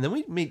 And then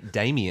we meet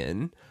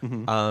Damien.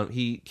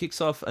 He kicks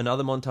off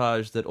another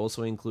montage that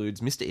also includes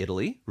Mr.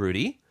 Italy,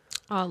 Rudy.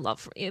 Oh, I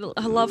love Italy.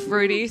 I love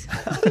Rudy.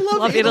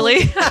 love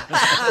Italy.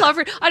 Love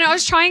Rudy. I know. I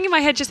was trying in my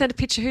head just then to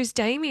picture who's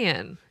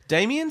Damien.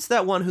 Damien's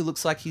that one who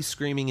looks like he's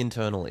screaming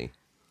internally.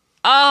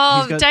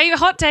 Oh, He's got-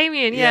 Hot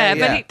Damien. Yeah, Yeah,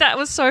 yeah. but that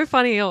was so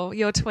funny.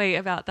 Your tweet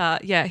about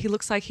that. Yeah, he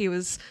looks like he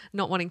was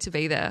not wanting to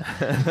be there.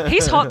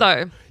 He's hot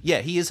though.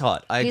 Yeah, he is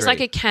hot. I agree. He's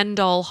like a Ken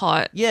doll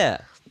hot. Yeah.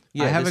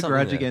 Yeah, I have there's a something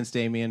grudge there. against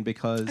Damien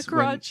because A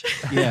grudge.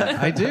 yeah,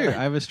 I do. I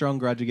have a strong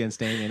grudge against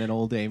Damien and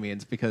all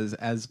Damiens because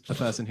as a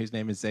person whose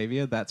name is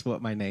Xavier, that's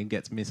what my name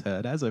gets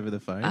misheard as over the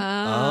phone.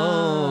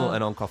 Oh,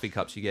 and on coffee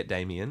cups you get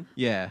Damien.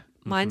 yeah.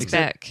 Mine's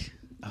Beck.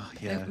 Oh,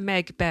 yeah.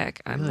 Meg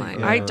Beck. I'm like,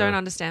 Yeah. I don't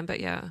understand, but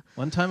yeah.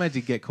 One time I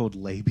did get called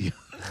labia.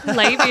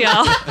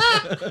 Labia.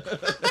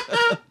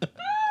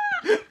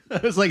 I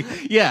was like,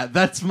 yeah,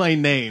 that's my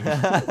name.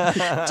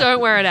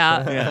 Don't wear it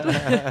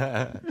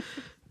out.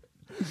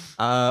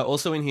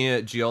 Also in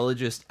here,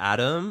 geologist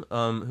Adam,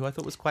 who I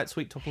thought was quite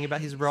sweet, talking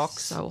about his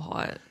rocks. So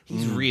hot.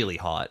 He's really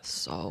hot.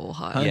 So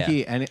hot.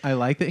 Hunky, and I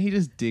like that he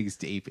just digs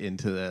deep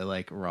into the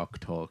like rock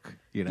talk,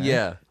 you know?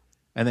 Yeah.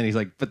 And then he's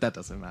like, but that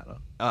doesn't matter. It's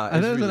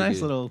And that was a really nice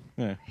good. little.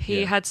 Yeah.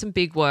 He had some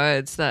big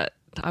words that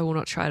I will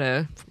not try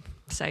to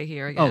say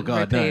here again. Oh,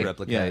 God, no. Repeat.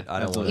 Replicate. Yeah, I don't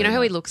want absolutely. You know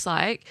who he looks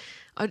like?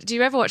 Do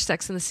you ever watch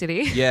Sex in the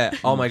City? Yeah.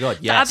 Oh my god.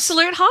 Yes. The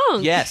absolute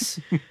hunk. Yes.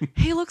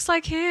 He looks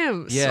like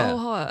him. Yeah. So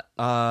hot.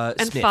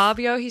 And Smith.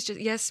 Fabio,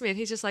 Smith,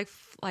 he's just like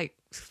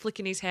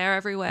flicking his hair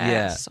everywhere.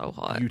 Yeah. So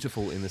hot.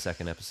 Beautiful in the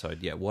second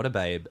episode. Yeah. What a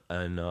babe.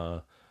 And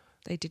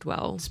They did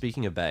well.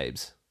 speaking of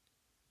babes,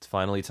 it's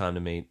finally time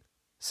to meet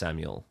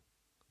Samuel.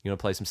 You want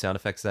to play some sound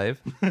effects,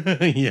 Dave?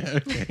 Yeah,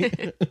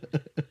 okay.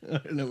 I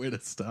don't know where to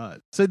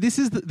start. So this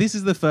is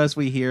the first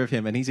we hear of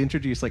him, and he's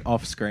introduced like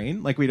off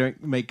screen. Like we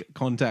don't make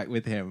contact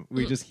with him.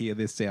 We just hear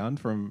this sound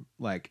from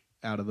like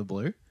out of the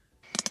blue.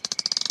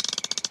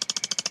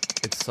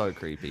 It's so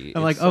creepy.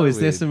 I'm like, It's so is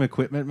there weird. some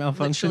equipment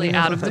malfunction? Literally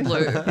or out of the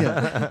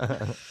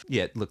something? blue.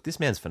 Yeah. Look, this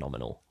man's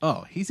phenomenal.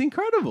 Oh, he's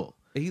incredible.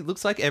 He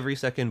looks like every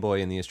second boy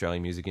in the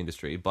Australian music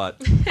industry,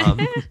 but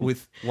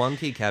with one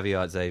key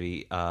caveat,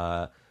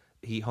 Xavier.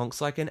 He honks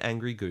like an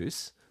angry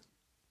goose.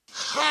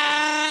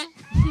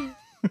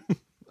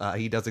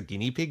 He does a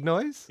guinea pig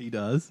noise. He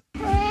does.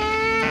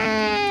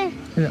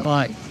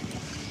 Like,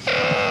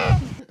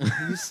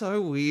 He's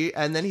so weird.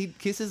 And then he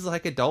kisses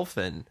like a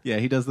dolphin. Yeah,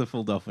 he does the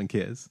full dolphin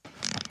kiss.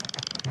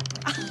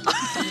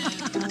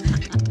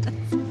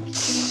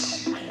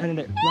 and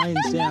it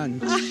rains down.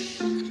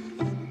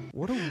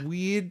 What a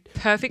weird...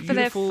 Perfect for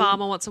their beautiful-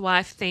 Farmer Wants a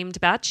Wife themed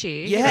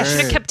Batchy. Yes. They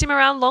should have kept him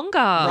around longer.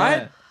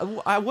 Right?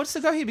 What's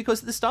the go here?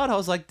 Because at the start I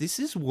was like, this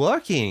is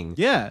working.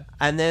 Yeah.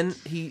 And then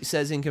he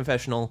says in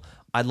confessional,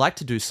 I'd like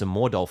to do some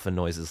more dolphin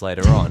noises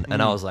later on.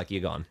 And I was like,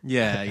 you're gone.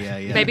 Yeah.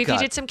 Maybe if you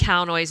Cut. did some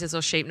cow noises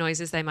or sheep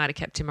noises, they might have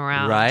kept him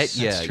around. Right?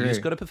 Yeah. You true.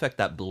 just got to perfect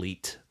that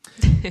bleat.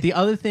 The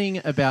other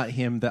thing about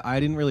him that I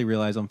didn't really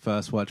realize on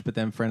first watch, but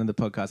then friend of the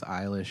podcast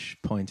Eilish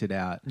pointed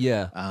out,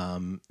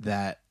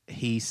 that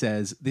he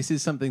says this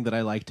is something that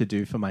I like to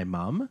do for my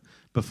mum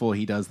before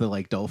he does the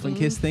like dolphin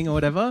kiss thing or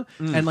whatever,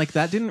 and like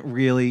that didn't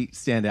really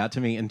stand out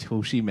to me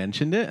until she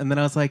mentioned it, and then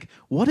I was like,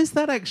 what does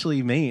that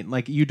actually mean?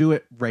 Like you do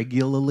it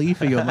regularly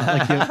for your mum,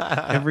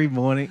 like every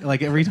morning,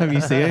 like every time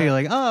you see her, you're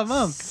like, oh,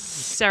 mum,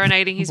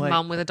 Serenading his Like-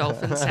 mum with a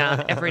dolphin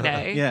sound every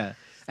day. yeah.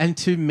 And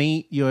to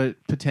meet your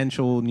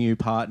potential new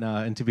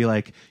partner and to be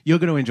like, you're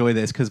going to enjoy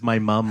this because my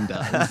mum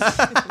does,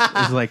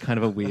 is like kind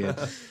of a weird.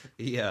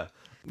 Yeah.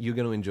 You're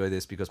going to enjoy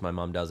this because my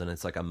mum does, and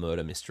it's like a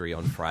murder mystery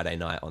on Friday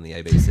night on the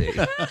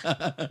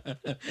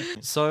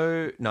ABC.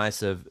 So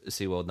nice of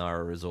SeaWorld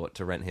Nara Resort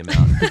to rent him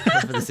out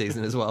for the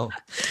season as well.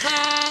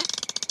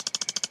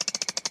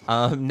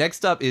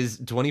 Next up is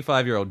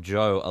 25-year-old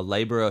Joe, a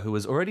labourer who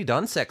has already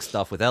done sex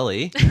stuff with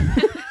Ellie.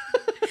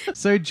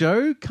 So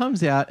Joe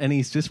comes out and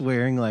he's just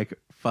wearing like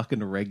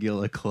fucking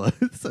regular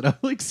clothes, and I'm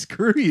like,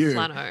 screw you.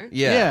 Flano.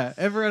 Yeah.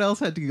 Everyone else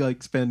had to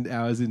like spend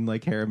hours in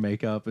like hair and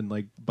makeup and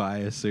like buy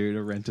a suit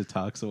or rent a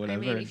tux or I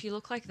whatever. mean, if you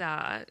look like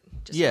that,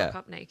 just Yeah. walk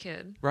up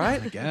naked.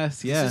 Right? I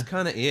guess, This yeah. is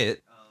kind of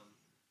it.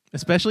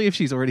 Especially if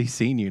she's already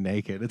seen you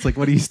naked. It's like,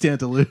 what do you stand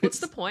to lose? What's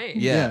the point?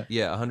 Yeah,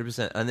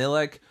 100%. And they're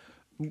like,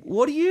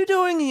 what are you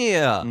doing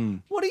here?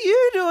 What are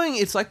you doing?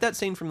 It's like that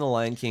scene from The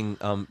Lion King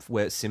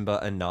where Simba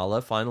and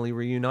Nala finally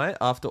reunite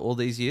after all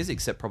these years,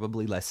 except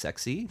probably less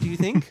sexy, do you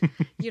think?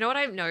 You know what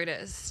I've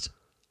noticed?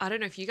 I don't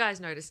know if you guys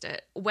noticed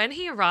it. When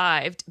he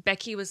arrived,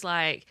 Becky was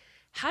like,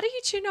 how do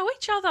you two know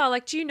each other?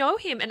 Like, do you know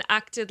him? And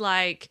acted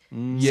like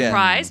Yeah.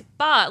 surprised.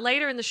 But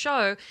later in the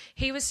show,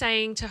 he was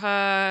saying to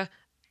her,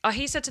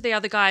 he said to the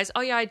other guys,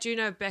 oh yeah, I do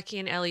know Becky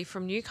and Ellie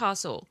from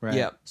Newcastle. Right.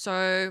 Yeah.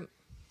 So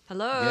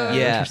Hello.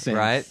 Yeah, Interesting.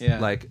 right? Yeah.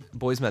 Like,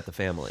 boys met the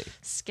family.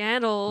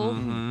 Scandal.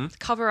 Mm-hmm.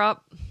 Cover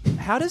up.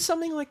 How does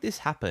something like this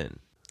happen?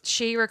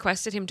 She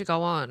requested him to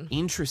go on.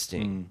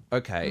 Interesting.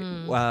 Okay.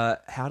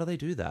 How do they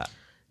do that?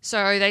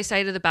 So they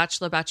say to the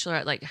Bachelor,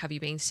 Bachelorette, like, have you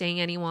been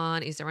seeing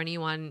anyone? Is there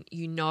anyone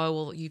you know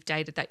or you've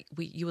dated that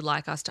you would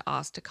like us to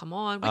ask to come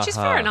on? Which is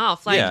fair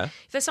enough. Like, Yeah.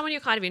 if there's someone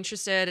you're kind of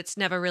interested, it's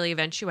never really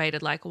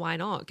eventuated. Like, why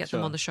not get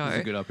them on the show? It's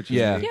a good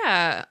opportunity.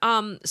 Yeah.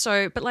 Yeah.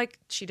 So, but like,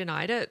 she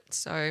denied it.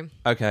 So,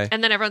 Okay.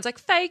 and then everyone's like,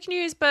 fake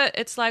news. But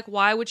it's like,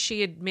 why would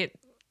she admit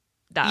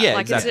that? Yeah,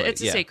 like, exactly. it's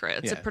a Yeah.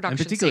 secret. It's a And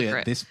production particularly secret.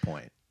 at this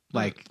point.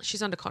 Like,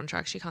 She's under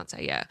contract. She can't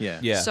say yeah. yeah.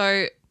 Yeah.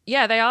 So,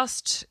 yeah, they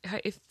asked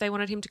her if they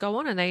wanted him to go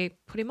on and they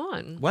put him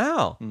on.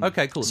 Wow.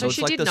 Okay, cool. So So, it's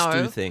she like did the know.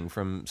 Stu thing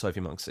from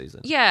Sophie Monk's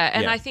season. Yeah,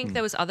 and Yeah. I think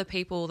there was other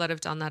people that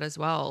have done that as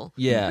well.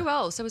 Yeah. Who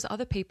else? There was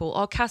other people.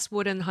 Oh, Cass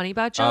Wood and Honey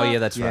Badger. Oh, yeah,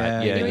 that's Yeah.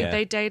 right. Yeah, You know, yeah.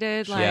 They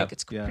dated. Like, Yeah.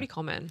 it's Yeah. pretty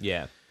common.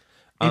 Yeah.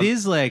 It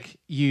is like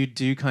you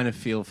do kind of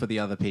feel for the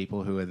other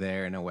people who are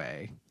there in a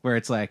way, where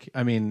it's like,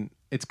 I mean,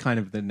 it's kind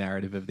of the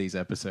narrative of these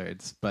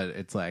episodes, but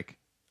it's like,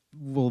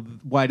 well,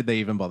 why did they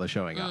even bother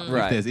showing up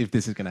Right. if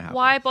this is going to happen?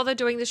 Why bother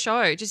doing the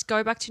show? Just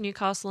go back to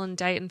Newcastle and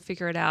date and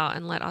figure it out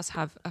and let us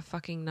have a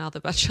fucking another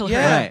Bachelor.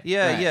 Yeah, Right,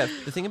 yeah, right. yeah.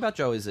 The thing about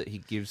Joe is that he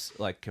gives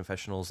like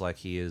confessionals like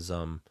he is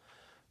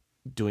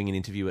doing an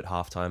interview at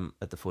halftime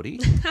at the footy.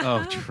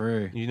 Oh,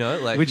 true. You know,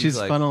 like Which he's is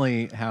like,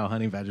 funnily how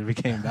Honey Badger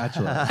became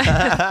Bachelor.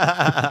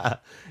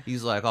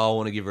 he's like, oh, I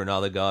want to give her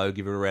another go,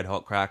 give her a red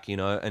hot crack, you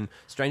know. And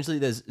strangely,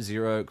 there's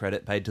zero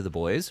credit paid to the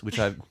boys, which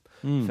I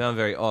found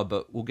very odd.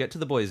 But we'll get to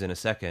the boys in a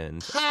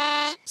second.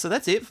 So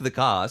that's it for the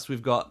cast.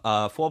 We've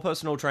got 4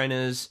 personal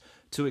trainers,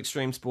 2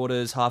 extreme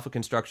sporters, half a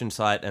construction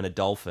site, and a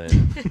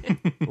dolphin.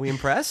 Are we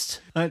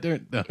impressed? I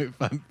don't know if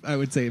I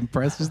would say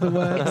impressed is the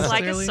word. It's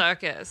like a necessarily.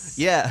 circus.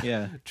 Yeah,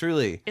 Yeah.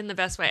 truly. In the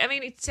best way. I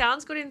mean, it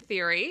sounds good in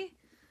theory.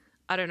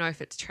 I don't know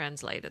if it's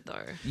translated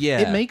though. Yeah,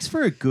 It makes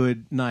for a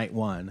good night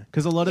one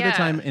because a lot of the Yeah.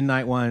 time in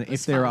night one, if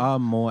It's there fun. are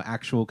more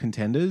actual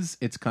contenders,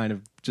 it's kind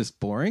of just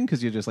boring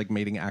because you're just like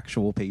meeting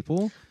actual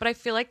people. But I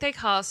feel like they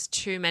cast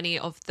too many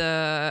of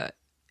the.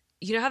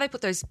 You know how they put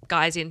those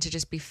guys in to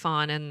just be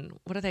fun and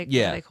what are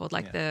they called?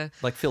 Like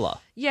like filler.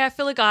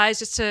 filler guys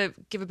just to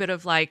give a bit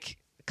of like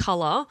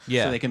color.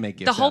 Yeah, So they can make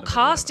The gifts whole out of it or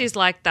cast whatever. is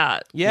like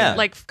that. Yeah.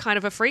 Like kind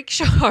of a freak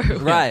show.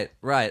 right.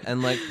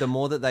 And like the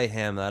more that they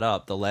ham that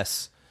up, the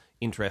less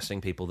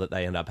interesting people that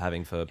they end up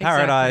having for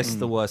Paradise,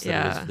 the worse that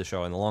it is Yeah. for the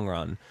show in the long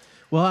run.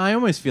 Well, I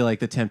almost feel like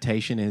the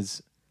temptation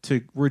is to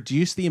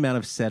reduce the amount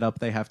of setup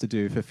they have to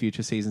do for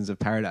future seasons of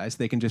Paradise.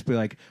 They can just be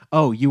like,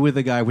 "Oh, you were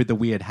the guy with the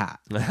weird hat,"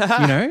 you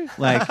know,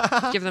 like.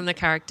 Give them the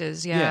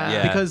characters. Yeah.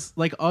 Yeah. Because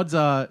like odds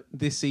are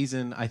this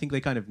season, I think they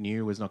kind of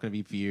knew was not going to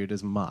be viewed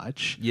as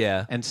much.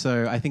 Yeah. And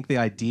so I think the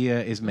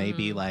idea is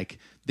maybe like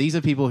these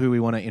are people who we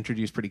want to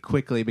introduce pretty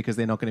quickly because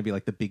they're not going to be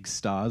like the big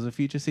stars of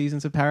future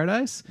seasons of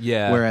Paradise.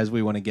 Yeah. Whereas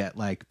we want to get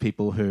like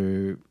people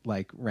who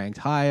like ranked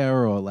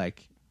higher or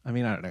like, I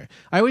mean, I don't know.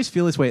 I always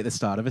feel this way at the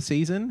start of a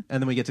season,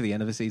 and then we get to the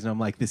end of the season, I'm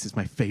like, this is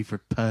my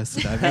favorite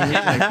person.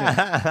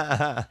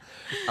 I mean,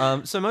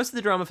 like, So most of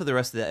the drama for the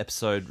rest of the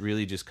episode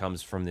really just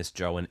comes from this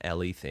Joe and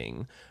Ellie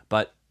thing.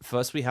 But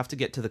first we have to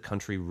get to the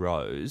country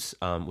rose,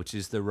 which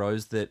is the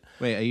rose that...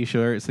 wait, are you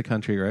sure it's the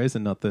country rose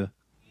and not the?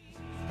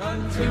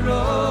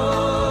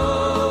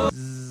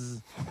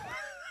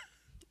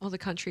 Or the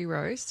country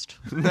roast.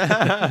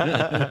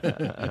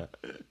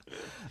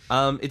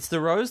 It's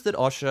the rose that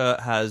Osher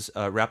has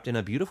wrapped in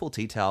a beautiful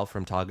tea towel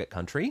from Target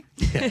Country.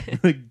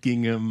 The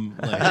gingham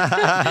like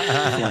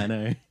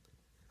flannel.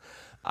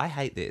 I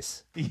hate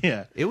this.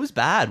 Yeah. It was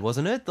bad,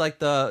 wasn't it? Like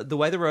the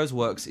way the rose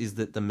works is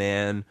that the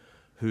man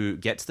who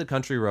gets the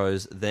country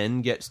rose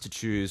then gets to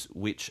choose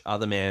which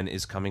other man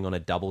is coming on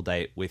a double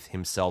date with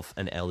himself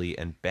and Ellie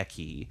and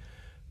Becky,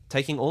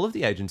 taking all of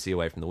the agency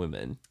away from the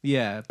women.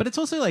 Yeah, but it's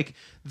also like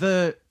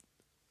the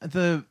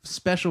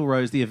special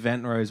rose, the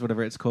event rose,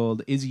 whatever it's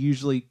called, is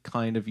usually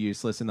kind of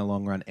useless in the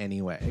long run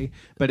anyway,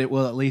 but it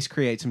will at least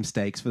create some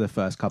stakes for the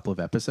first couple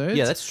of episodes.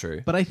 Yeah, that's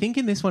true. But I think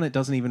in this one it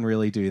doesn't even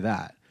really do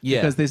that.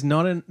 Yeah. Because there's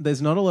not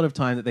a lot of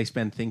time that they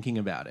spend thinking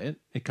about it.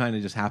 It kind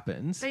of just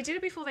happens. They did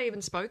it before they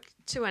even spoke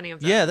to any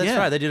of them. Yeah, that's Yeah.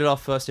 right. They did it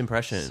off first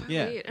impression.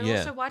 Yeah. Weird. And Yeah.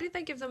 also, why did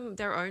they give them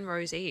their own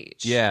rose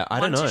each? Yeah, I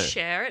don't One know. to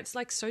share. It's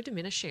like so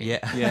diminishing. Yeah.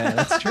 Yeah,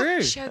 that's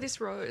true. Share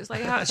this rose.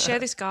 Like, share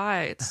this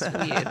guy. It's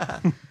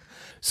weird.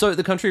 So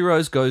the country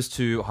rose goes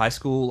to high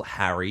school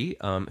Harry,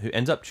 who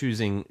ends up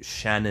choosing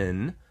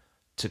Shannon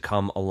to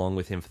come along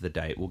with him for the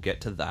date. We'll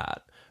get to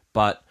that.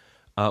 But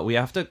we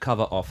have to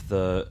cover off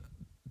the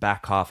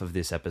back half of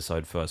this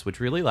episode first, which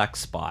really lacks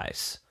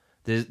spice.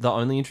 The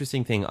only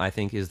interesting thing, I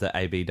think, is that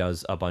AB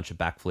does a bunch of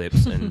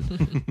backflips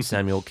and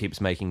Samuel keeps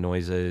making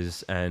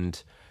noises.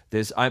 And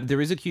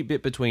there is a cute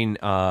bit between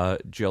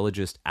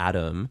geologist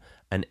Adam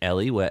and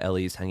Ellie, where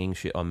Ellie's hanging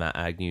shit on Matt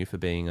Agnew for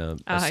being a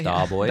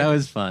star boy. That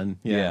was fun.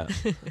 Yeah.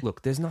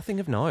 Look, there's nothing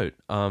of note.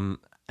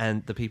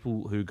 And the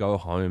people who go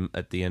home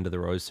at the end of the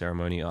rose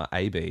ceremony are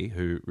AB,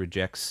 who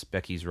rejects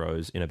Becky's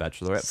rose in a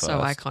bachelorette So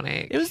first.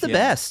 iconic. It was the Yeah.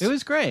 best. It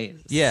was great.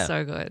 Yeah.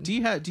 So good. Do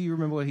you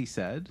remember what he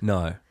said?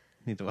 No.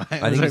 Neither way.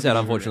 I think he said,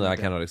 unfortunately, I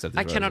cannot accept this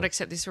I cannot rose.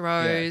 accept this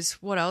rose.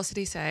 What else did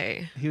he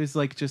say? He was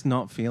like just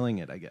not feeling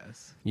it, I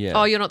guess. Yeah.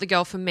 Oh, you're not the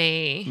girl for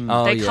me.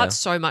 Oh, They yeah. cut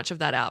so much of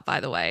that out, by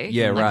the way.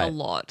 Yeah, like right. a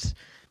lot.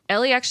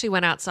 Ellie actually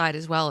went outside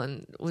as well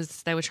and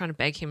they were trying to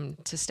beg him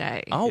to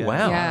stay. Oh,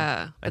 wow.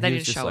 Yeah, but And they he didn't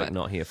was just show like it.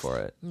 not here for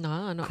it.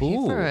 No, not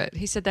Cool. here for it.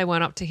 He said they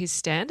weren't up to his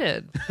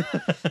standard.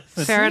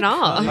 Fair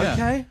enough. Yeah.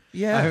 Okay.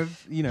 Yeah. I hope,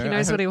 He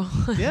knows what he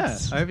wants. Yeah,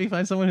 I hope he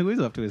finds someone who is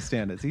up to his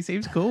standards. He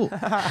seems cool.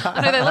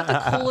 I know they let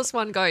the coolest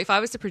one go. If I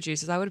was the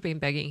producers, I would have been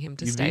begging him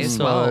to stay as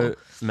so well.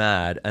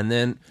 mad. And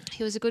then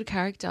He was a good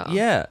character.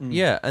 yeah.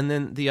 And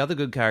then the other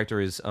good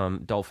character is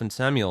Dolphin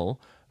Samuel,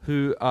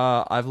 who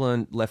I've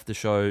learned left the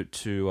show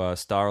to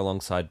star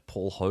alongside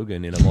Paul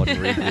Hogan in a modern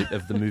reboot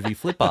of the movie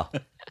Flipper.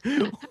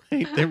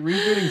 Wait, they're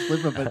rebooting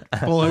Flipper, but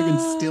Paul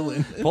Hogan's still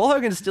in it. Paul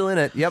Hogan's still in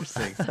it. Yep.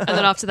 And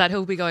then after that,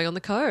 he'll be going on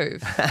the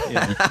Cove.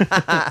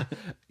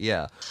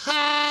 Yeah.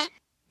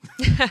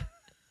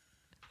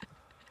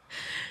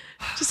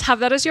 Just have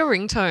that as your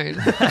ringtone.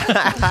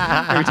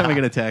 Every time I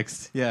get a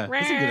text. Yeah,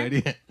 that's a good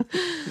idea.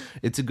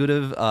 It's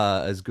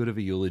as good of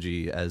a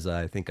eulogy as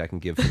I think I can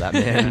give for that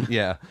man.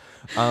 Yeah.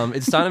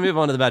 It's time to move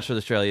on to The Bachelor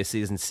Australia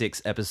Season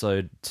 6,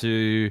 Episode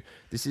 2.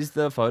 This is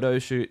the photo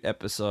shoot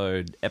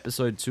episode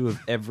 2 of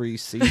every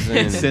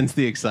season. Sense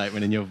the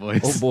excitement in your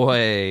voice. Oh,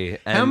 boy.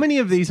 How many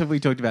of these have we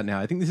talked about now?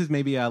 I think this is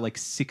maybe our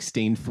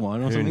 16th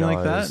one or Who something like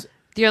knows? that.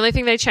 The only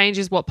thing they change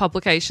is what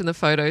publication the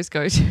photos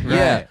go to.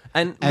 Yeah. Right.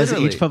 And As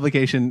literally- each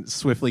publication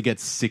swiftly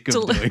gets sick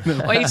of doing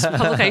them. Or each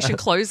publication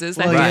closes.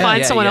 They Well, have to yeah,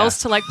 find yeah, someone yeah.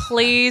 else to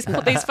please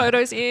put these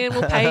photos in.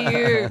 We'll pay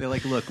you. They're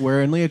like, look,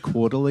 we're only a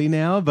quarterly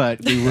now,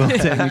 but we will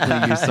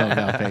technically use some of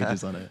our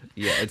pages on it.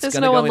 Yeah, it's There's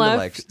going to no go one into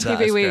left. the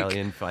TV Week.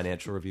 Australian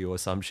Financial Review or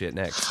some shit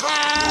next.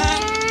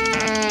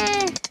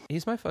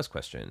 Here's my first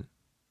question.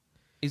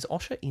 Is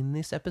Osher in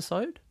this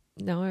episode?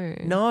 No.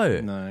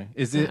 No. No.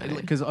 Is it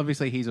because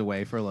obviously he's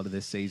away for a lot of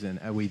this season?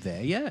 Are we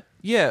there yet?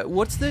 Yeah,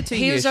 what's the tea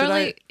He here? was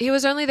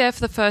Should only there for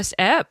the first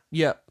ep,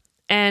 Yeah.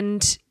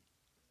 and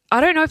I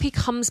don't know if he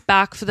comes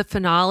back for the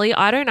finale.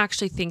 I don't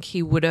actually think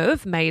he would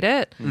have made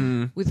it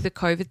with the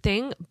COVID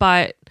thing,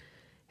 but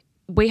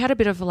we had a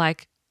bit of a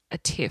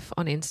tiff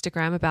on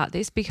Instagram about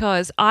this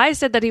because I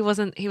said that he was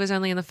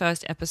only in the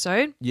first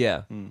episode,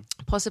 Yeah.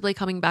 possibly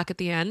coming back at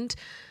the end.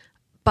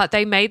 But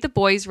they made the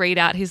boys read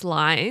out his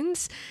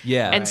lines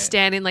Yeah. and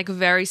stand in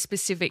very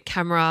specific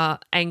camera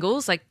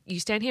angles. Like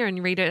you stand here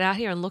and read it out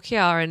here and look here.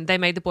 And they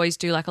made the boys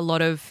do a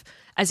lot of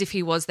as if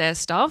he was their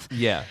stuff.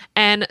 Yeah.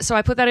 And so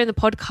I put that in the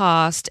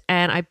podcast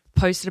and I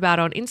posted about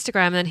it on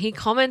Instagram. And then he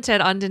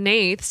commented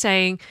underneath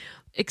saying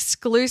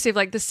exclusive,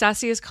 the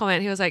sassiest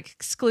comment. He was like,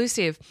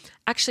 exclusive.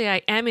 Actually,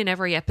 I am in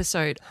every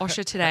episode,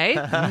 Osher today.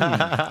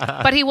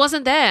 But he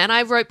wasn't there. And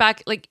I wrote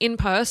back in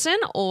person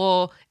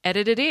or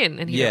edited in.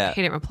 And he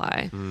didn't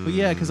reply. But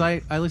yeah, because I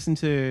listened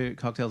to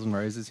Cocktails and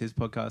Roses, his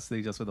podcast that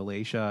he does with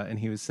Alicia, and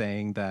he was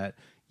saying that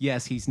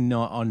yes, he's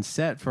not on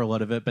set for a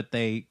lot of it, but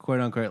they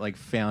quote unquote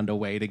found a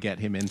way to get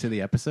him into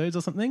the episodes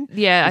or something.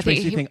 Yeah, which I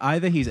makes think you think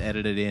either he's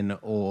edited in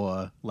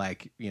or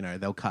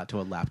they'll cut to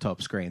a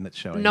laptop screen that's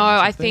showing. No, him or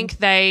I something.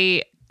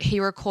 think he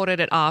recorded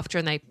it after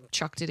and they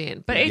chucked it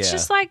in. But it's Yeah.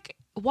 just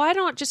why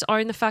not just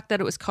own the fact that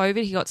it was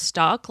COVID? He got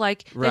stuck. They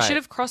Right. should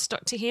have crossed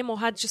to him or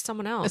had just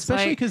someone else.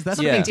 Especially because that's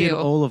it's what not a they big did deal.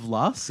 all of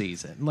last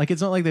season.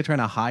 It's not like they're trying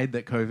to hide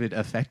that COVID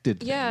affected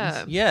things.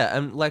 Yeah. Yeah,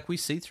 and we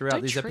see throughout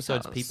Don't these trick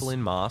episodes us. people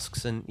in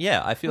masks, and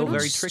I feel We're not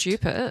very tricked.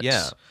 stupid.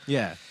 Yeah.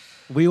 Yeah.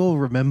 We all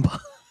remember.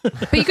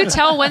 But you could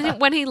tell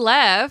when he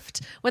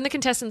left, when the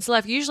contestants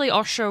left, usually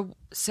Osher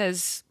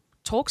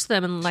talks to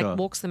them and Sure.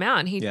 walks them out,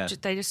 and Yeah.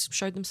 they just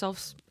showed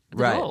themselves at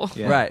the Right. door.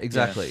 Yeah. Right,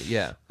 exactly.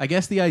 Yeah. I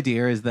guess the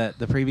idea is that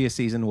the previous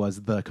season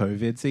was the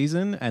COVID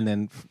season, and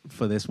then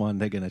for this one,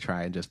 they're going to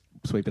try and just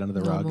sweep it under the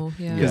Normal, rug.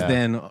 yeah. Because Yeah.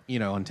 then,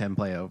 on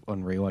Templay or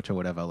on Rewatch or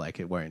whatever,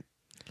 it won't.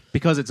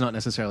 Because it's not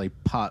necessarily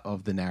part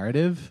of the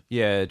narrative.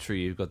 Yeah, true.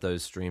 You've got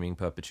those streaming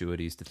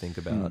perpetuities to think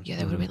about. Yeah,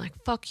 they would have been like,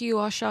 "Fuck you,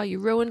 Osher, you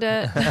ruined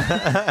it."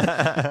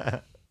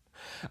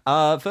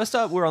 First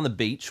up, we're on the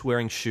beach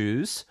wearing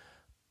shoes.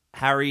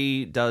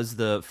 Harry does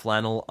the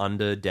flannel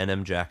under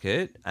denim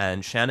jacket,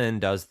 and Shannon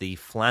does the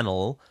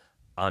flannel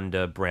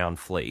under brown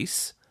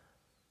fleece.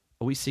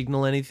 Are we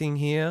signal anything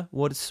here?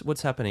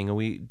 What's happening?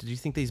 Did you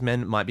think these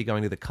men might be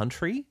going to the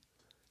country?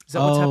 Is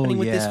that what's Oh, happening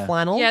with yeah. this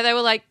flannel? Yeah, they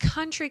were like,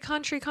 country,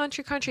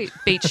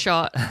 beach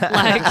shot.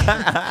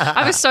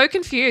 I was so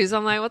confused.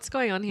 I'm like, what's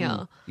going on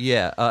here?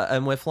 Yeah,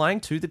 and we're flying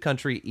to the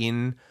country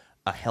in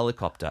a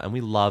helicopter, and we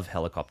love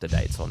helicopter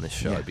dates on this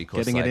show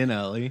because Getting it in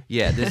early.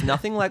 Yeah, there's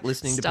nothing like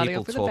listening to Starting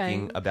people off with a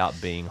talking bang.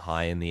 about being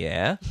high in the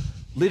air.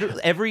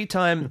 Literally, every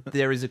time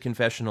there is a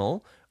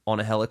confessional on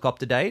a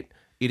helicopter date,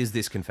 it is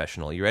this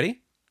confessional. You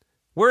ready?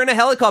 We're in a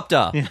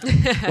helicopter.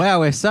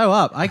 Wow, we're so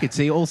up. I could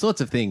see all sorts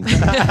of things.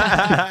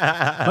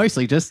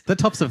 Mostly just the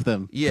tops of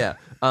them. Yeah.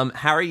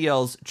 Harry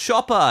yells,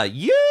 "Chopper,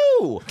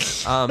 you!"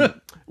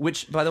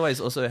 Which, by the way, is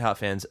also how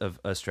fans of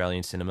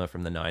Australian cinema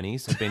from the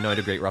 90s have been known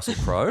to greet Russell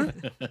Crowe.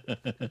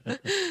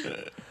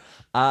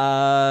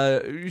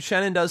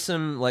 Shannon does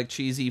some like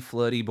cheesy,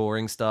 flirty,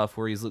 boring stuff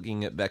where he's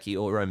looking at Becky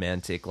all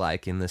romantic,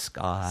 like in the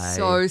sky.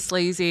 So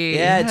sleazy.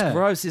 yeah, Yeah. it's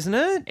gross, isn't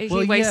it? He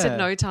Well, wasted yeah.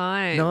 no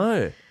time.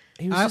 No.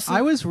 He was just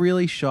I was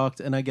really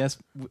shocked, and I guess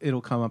it'll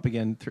come up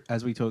again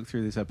as we talk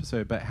through this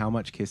episode, but how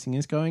much kissing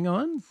is going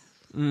on.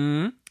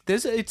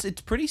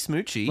 it's pretty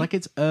smoochy. Like,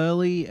 it's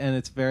early and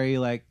it's very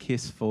like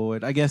kiss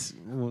forward. I guess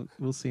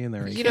we'll see in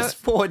the You know- Kiss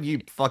forward, you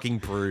fucking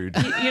prude.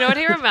 You know what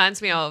he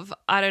reminds me of?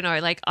 I don't know.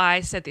 Like,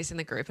 I said this in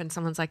the group, and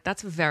someone's like,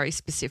 "That's very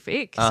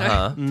specific."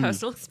 So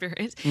personal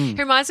experience. He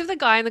reminds me of the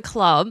guy in the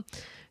club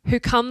who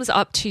comes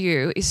up to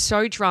you, is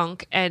so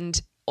drunk,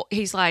 and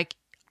he's like,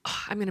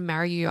 "Oh, I'm going to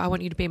marry you. I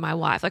want you to be my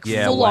wife." Like,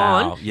 Yeah, full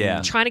wow, on,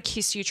 yeah. trying to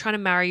kiss you, trying to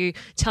marry you,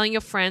 telling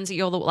your friends that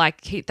you're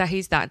that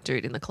he's that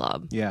dude in the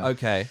club. Yeah.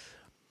 Okay.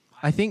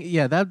 I think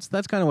that's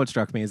kind of what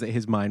struck me, is that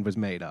his mind was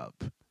made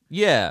up.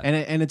 Yeah.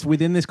 And it's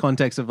within this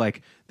context of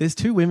like, there's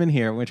two women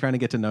here and we're trying to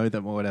get to know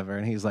them or whatever,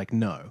 and he's like,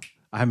 no,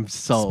 I'm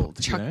sold.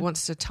 you Chuck know?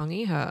 wants to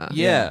tonguey her.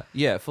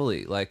 Yeah,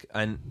 fully. Like,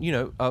 and you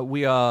know,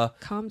 we are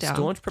Calm down.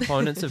 staunch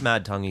proponents of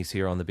mad tongues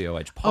here on the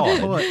BOH pod. Of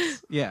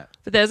course. Yeah.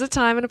 But there's a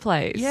time and a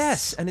place.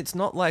 Yes, and it's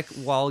not like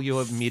while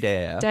you're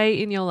midair.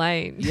 Stay in your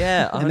lane.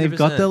 Yeah, 100%. And they've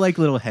got the like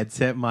little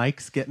headset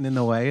mics getting in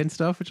the way and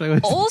stuff, which I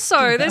always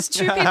Also, there's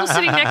two people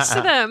sitting next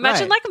to them.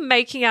 Imagine Right. like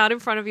making out in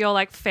front of your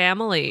like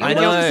family. I With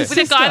know. your- with a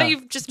guy Sister. that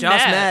you've just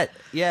met.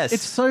 Yes,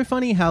 It's so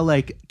funny how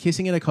like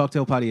kissing at a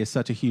cocktail party is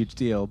such a huge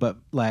deal, but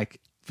like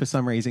for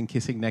some reason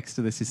kissing next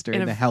to the sister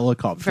in a the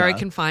helicopter. Very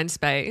confined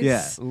space.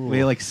 Yeah.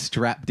 We're like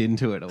strapped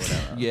into it or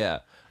whatever. yeah.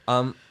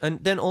 And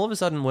then all of a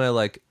sudden we're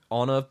like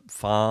on a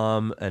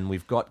farm and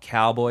we've got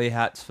cowboy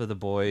hats for the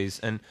boys.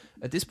 And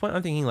at this point,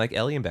 I'm thinking like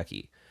Ellie and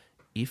Becky,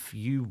 if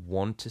you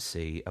want to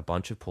see a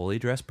bunch of poorly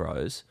dressed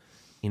bros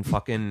in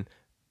fucking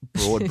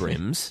broad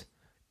brims,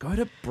 go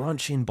to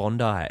brunch in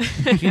Bondi.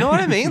 You know what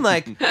I mean?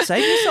 Like,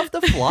 save yourself the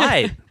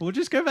flight. We'll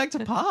just go back to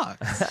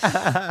parks.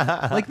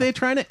 Like they're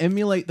trying to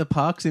emulate the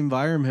parks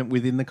environment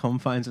within the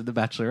confines of The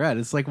Bachelorette.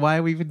 It's like, why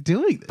are we even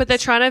doing this? But they're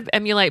trying to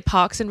emulate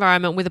Park's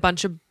environment with a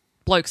bunch of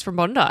blokes from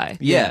Bondi.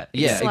 Yeah,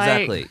 It's like,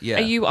 exactly. Yeah.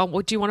 Are you?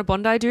 Do you want a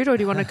Bondi dude or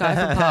do you want a guy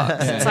from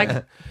Parks? It's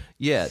like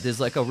Yeah, there's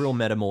like a real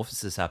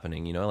metamorphosis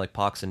happening, you know, like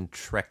Parks and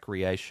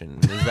Recreation.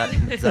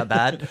 Is that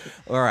bad?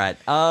 All right.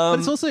 But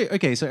it's also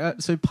okay.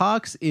 So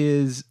Parks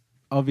is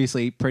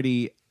obviously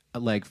pretty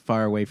like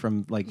far away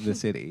from like the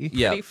city.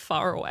 yeah. pretty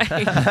far away.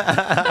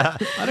 I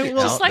don't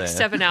well, Just like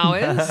 7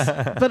 hours.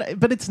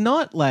 but it's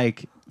not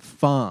like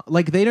farm.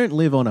 Like they don't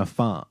live on a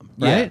farm,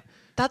 Yeah. right?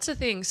 That's the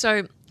thing.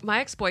 So my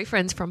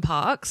ex-boyfriend's from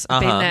Parks.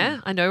 I've been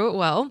there. I know it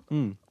well.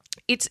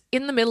 It's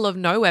in the middle of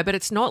nowhere, but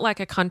it's not like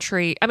a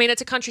country. I mean,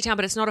 it's a country town,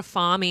 but it's not a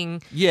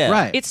farming. Yeah.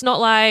 Right. It's not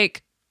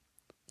like,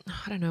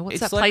 I don't know, what's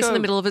It's that like place in a-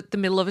 the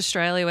middle of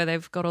Australia where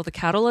they've got all the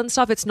cattle and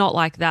stuff? It's not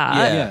like that.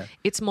 Yeah. Yeah.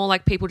 It's more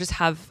like people just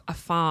have a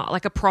farm,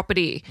 like a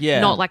property, Yeah.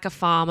 not like a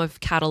farm of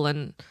cattle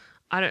and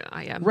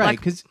I am Right, like,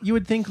 because you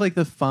would think like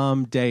the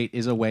farm date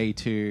is a way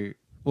to,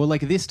 or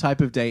like this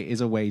type of date is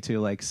a way to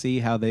like see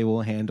how they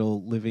will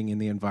handle living in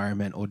the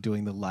environment or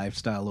doing the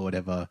lifestyle or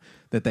whatever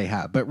that they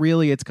have. But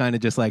really, it's kind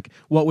of just like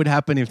what would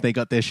happen if they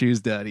got their shoes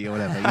dirty or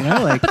whatever, you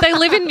know? Like, but they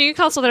live in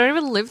Newcastle. They don't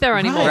even live there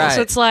anymore. Right.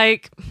 So it's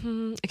like,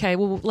 okay,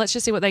 well, let's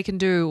just see what they can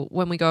do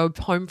when we go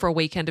home for a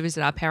weekend to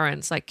visit our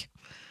parents. Like,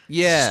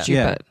 Yeah.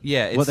 Stupid.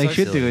 Yeah. It's what they so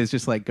should silly. do is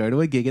just like go to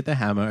a gig at the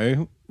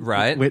Hamo,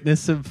 Right.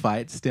 Witness some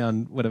fights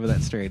down whatever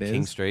that street is.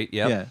 King Street.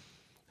 Yep. Yeah.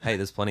 Hey,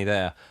 there's plenty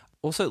there.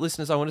 Also,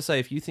 listeners, I want to say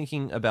if you're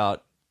thinking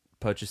about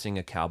purchasing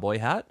a cowboy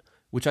hat,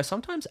 which I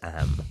sometimes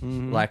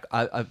am, like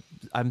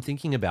I'm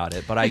thinking about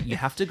it, but you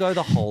have to go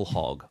the whole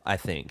hog. I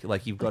think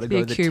like you've got to Be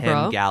go a the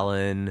Cubra.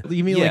 10-gallon.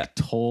 You mean Yeah. like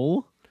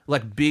tall?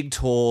 like big,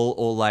 tall,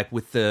 or like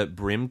with the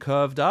brim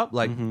curved up?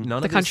 Like none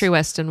of the this- country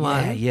western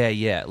one.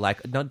 Yeah.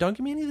 Like no, don't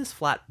give me any of this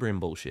flat brim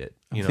bullshit.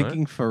 You know?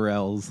 Thinking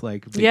Pharrell's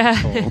like big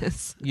tall.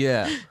 Yes.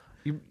 Yeah.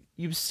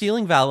 You're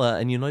stealing valor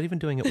and you're not even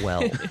doing it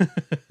well.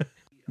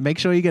 Make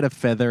sure you get a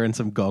feather and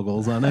some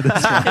goggles on it.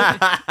 As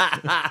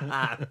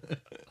well.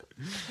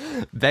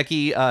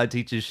 Becky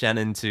teaches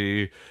Shannon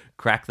to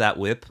crack that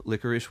whip,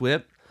 licorice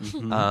whip.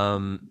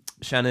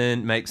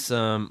 Shannon makes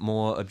some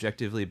more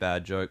objectively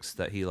bad jokes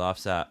that he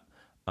laughs at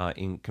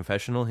in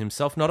confessional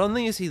himself. Not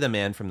only is he the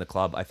man from the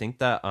club, I think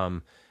that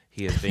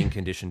he has been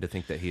conditioned to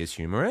think that he is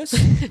humorous.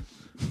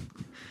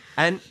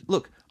 And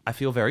look, I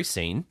feel very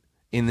seen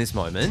in this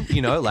moment.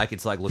 You know, like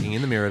it's like looking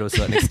in the mirror to a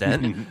certain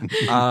extent.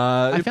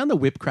 I found the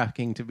whip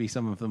cracking to be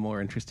some of the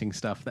more interesting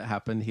stuff that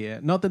happened here.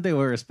 Not that they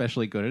were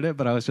especially good at it,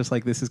 but I was just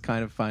like, this is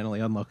kind of finally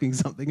unlocking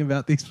something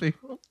about these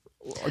people.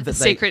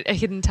 Secret, a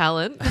hidden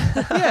talent.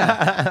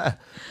 Yeah.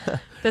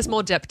 There's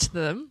more depth to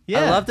them.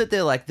 Yeah. I love that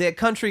they're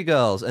country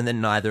girls, and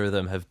then neither of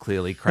them have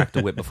clearly cracked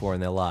a whip before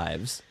in their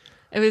lives.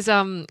 It was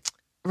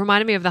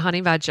reminded me of the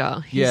honey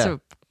badger. He's Yeah. a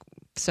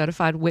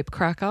certified whip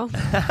cracker.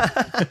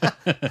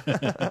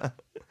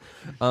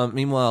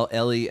 Meanwhile,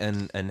 Ellie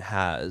and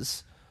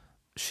Haz,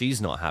 she's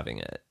not having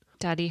it.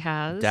 Daddy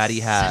has. Daddy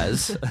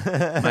has.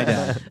 My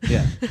dad.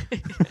 Yeah.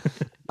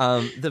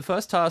 The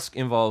first task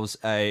involves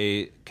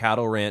a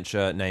cattle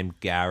rancher named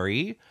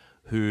Gary,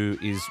 who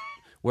is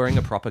wearing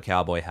a proper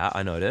cowboy hat,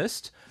 I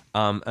noticed.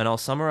 And I'll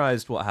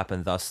summarize what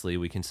happened thusly.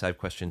 We can save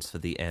questions for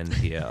the end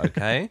here,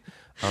 okay?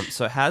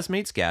 So Haz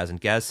meets Gaz, and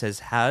Gaz says,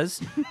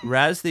 Haz,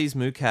 raz these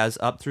mook Haz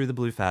up through the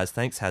blue Faz.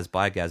 Thanks, Haz.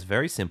 Bye, Gaz.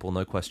 Very simple,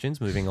 no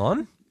questions. Moving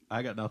on.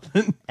 I got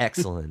nothing.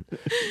 Excellent.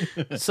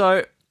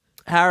 So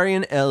Harry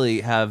and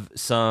Ellie have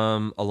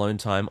some alone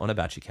time on a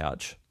bachelor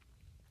couch.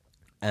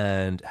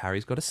 And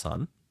Harry's got a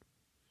son.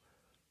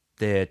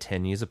 They're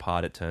 10 years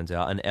apart, it turns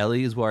out. And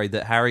Ellie is worried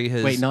that Harry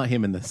has... Wait, not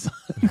him and the son.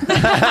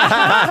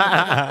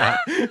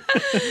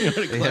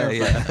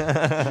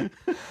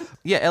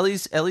 Yeah,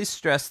 Ellie's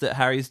stressed that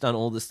Harry's done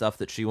all the stuff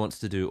that she wants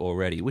to do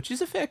already, which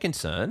is a fair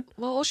concern.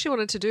 Well, all she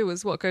wanted to do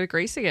was go to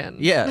Greece again.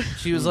 Yeah,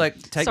 she was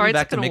like, take Sorry, me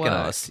back it's to not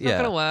gonna Mykonos. work. Not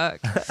gonna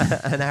work.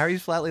 And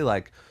Harry's flatly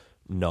like,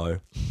 no.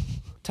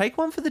 Take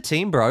one for the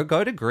team, bro.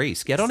 Go to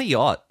Greece. Get on a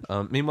yacht.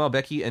 Meanwhile,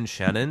 Becky and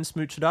Shannon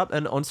smooch it up.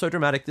 And on So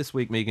Dramatic this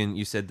week, Megan,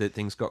 you said that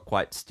things got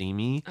quite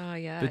steamy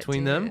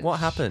between them. did. What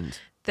happened?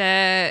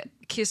 Their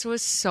kiss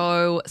was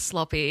so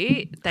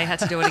sloppy, they had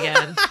to do it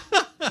again.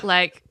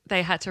 Like,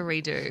 they had to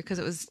redo because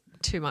it was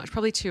too much.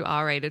 Probably too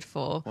R-rated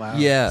for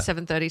Yeah.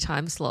 7:30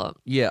 time slot.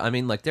 Yeah, I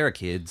mean, like, there are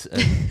kids.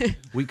 And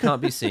we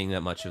can't be seeing that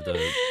much of the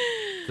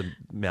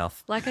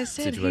mouth Like I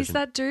said, situation. he's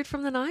that dude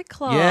from the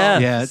nightclub. Yeah.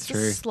 Yeah, it's Just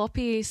a true.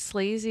 sloppy,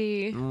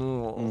 sleazy,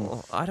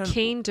 I don't...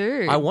 keen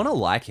dude. I want to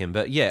like him,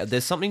 but yeah,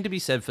 there's something to be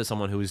said for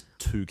someone who is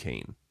too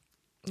keen.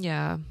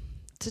 Yeah,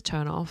 it's a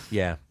turn off.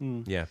 Yeah,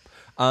 yeah.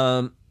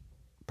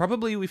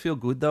 Probably we feel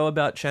good, though,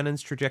 about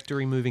Shannon's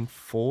trajectory moving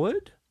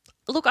forward.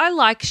 Look, I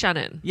like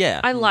Shannon.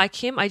 Yeah. I like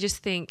him. I just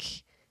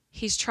think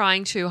he's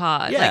trying too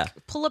hard. Yeah.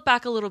 Like, pull it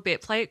back a little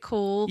bit. Play it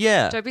cool.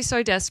 Yeah. Don't be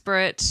so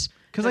desperate.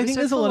 Because Don't I be think so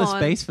there's a lot of full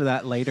on. space for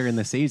that later in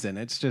the season.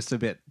 It's just a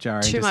bit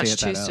jarring Too to much see it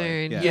too that early.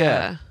 soon. Yeah.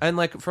 Yeah. And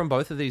like from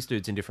both of these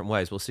dudes in different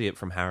ways, we'll see it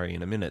from Harry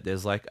in a minute.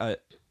 There's like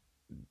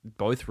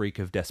both reek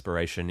of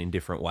desperation in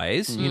different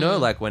ways. You know,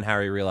 like when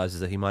Harry realizes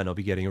that he might not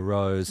be getting a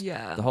rose.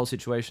 Yeah. The whole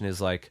situation is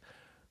like,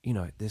 you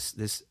know,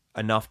 this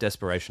enough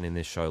desperation in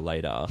this show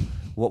later.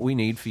 What we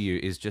need for you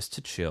is just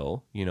to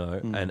chill, you know,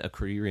 and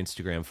accrue your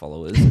Instagram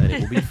followers, and it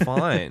will be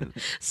fine.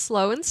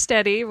 Slow and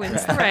steady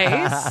wins the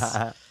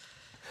race.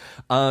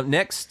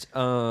 Next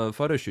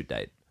photo shoot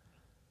date.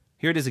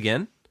 Here it is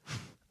again.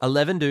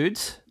 11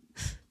 dudes.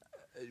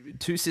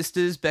 2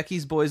 sisters.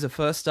 Becky's boys are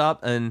first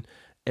up, and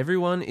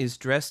everyone is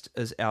dressed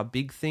as our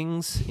big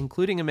things,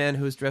 including a man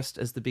who is dressed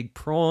as the big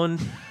prawn.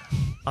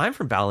 I'm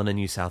from Ballina,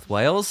 New South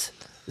Wales.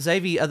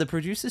 Xavier, are the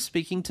producers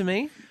speaking to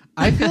me?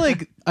 I feel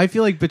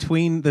like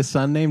between the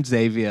son named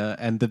Xavier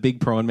and the big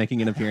prawn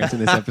making an appearance in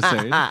this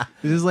episode,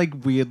 this is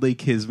like weirdly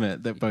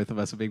kismet that both of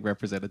us are being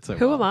represented so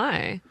Who well. am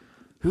I?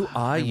 Who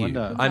are you?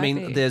 wonder. I Who mean,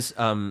 might be? there's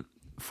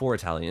 4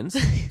 Italians.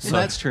 So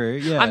that's true.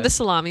 Yeah, I'm the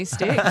salami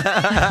stick. we have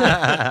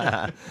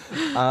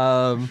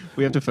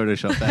to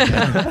Photoshop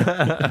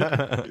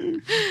that.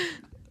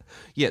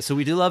 Yeah, so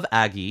we do love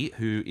Aggie,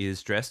 who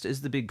is dressed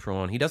as the big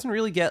prawn. He doesn't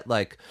really get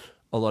like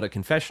a lot of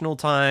confessional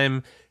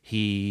time.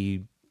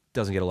 He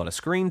doesn't get a lot of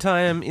screen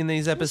time in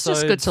these It's episodes.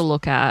 just good to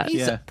look at.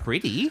 He's Yeah.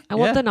 pretty. I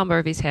want Yeah. the number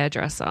of his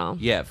hairdresser.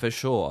 Yeah, for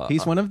sure.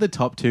 He's one of the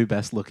top 2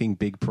 best looking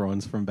big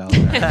prawns from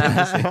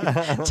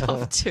Ballina.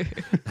 Top 2.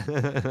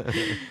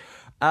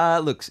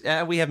 Look,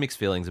 we have mixed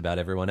feelings about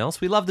everyone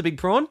else. We love the big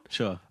prawn.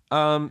 Sure.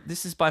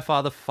 This is by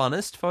far the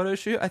funnest photo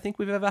shoot I think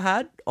we've ever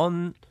had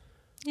on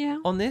Yeah.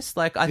 this.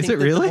 Like, I Is think it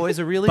that really? the boys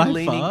are really By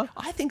leaning. far?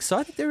 I think so.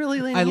 I think they're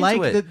really leaning I like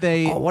into it. that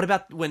they- Oh, what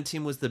about when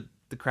Tim was the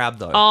crab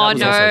though? Oh That was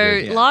no! also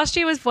good. Yeah. Last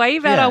year was way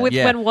better Yeah. with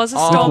Yeah. when was a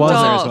Oh, stormed was there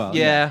off as well.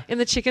 Yeah. in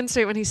the chicken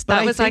suit when But that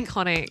I was think-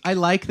 iconic. I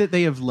like that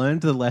they have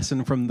learned the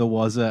lesson from the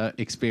Wazza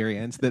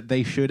experience that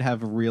they should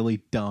have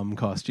really dumb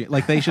costume.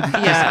 Like they should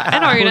Yeah,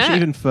 and own push it.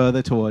 even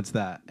further towards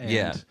that. And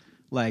Yeah.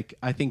 like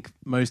I think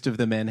most of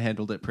the men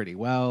handled it pretty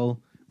well,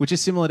 which is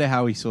similar to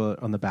how we saw it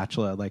on The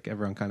Bachelor. Like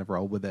everyone kind of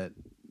rolled with it.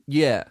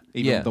 Yeah.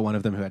 Even yeah. the one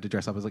of them who had to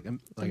dress up as like a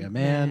man.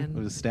 Man. It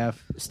was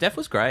Steph. Steph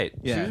was great.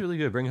 She Yeah. was really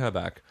good. Bring her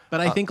back. But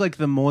I think like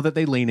the more that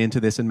they lean into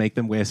this and make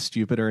them wear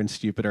stupider and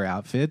stupider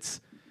outfits,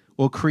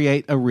 will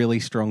create a really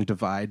strong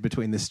divide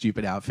between the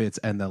stupid outfits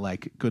and the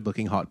like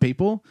good-looking hot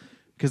people.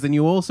 Because then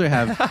you also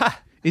have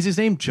is his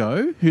name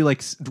Joe, who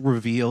like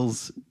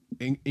reveals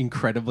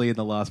incredibly in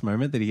the last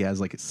moment that he has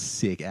like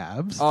sick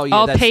abs. Oh yeah.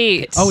 Oh, that's-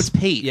 Pete. Oh, it's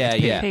Pete. Yeah,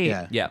 It's yeah, Pete.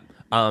 yeah. Yeah.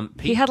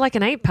 Pete, He had like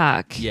an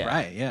 8-pack. yeah,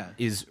 Right, yeah.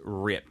 is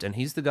ripped, and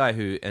he's the guy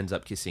who ends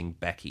up kissing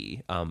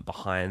Becky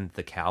behind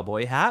the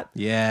cowboy hat.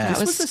 Yeah. This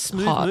That was was a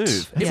smooth hot. move.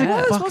 It's a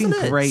Yeah. fucking wasn't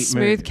it? great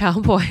Smooth move.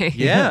 cowboy.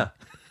 Yeah.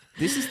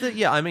 This is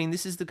the I mean,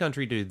 this is the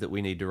country dude that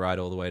we need to ride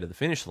all the way to the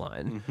finish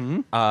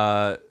line.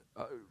 I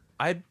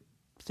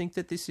think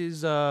that this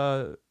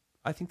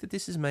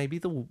is maybe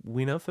the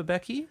winner for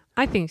Becky.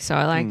 I think so.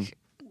 Like,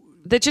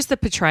 just the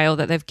portrayal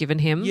that they've given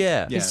him.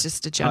 Yeah. Yeah. He's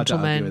just a Hard to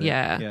argue gentleman. with it.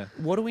 Yeah.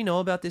 What do we know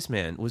about this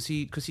man? Was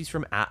he because he's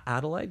from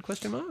Adelaide?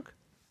 Question mark.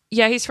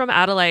 Yeah, he's from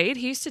Adelaide.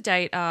 He used to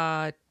date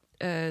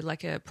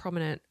like a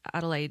prominent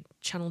Adelaide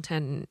Channel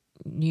 10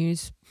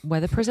 news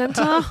weather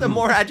presenter. The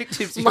more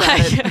adjectives you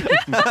Like- added.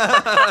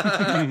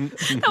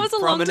 That was a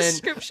long Prominent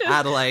description.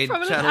 Adelaide,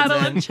 Prominent Channel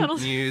Adelaide 10 Channel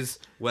news,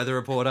 weather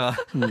reporter.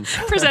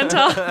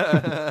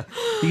 presenter.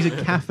 He's a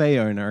cafe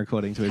owner,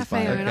 according to his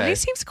Cafe bio. owner. Okay. He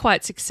seems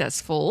quite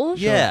successful.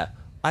 Yeah,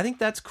 I think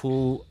that's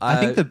cool. I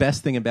think the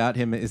best thing about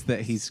him is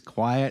that he's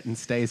quiet and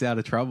stays out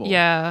of trouble.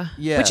 Yeah.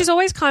 Yeah. Which is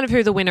always kind of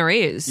who the winner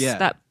is. Yeah.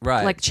 That,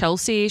 Right. Like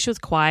Chelsea, she was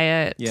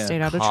quiet, Yeah.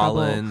 stayed out of trouble.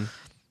 Carlin,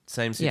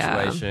 same Yeah.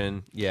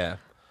 situation. Yeah.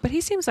 But he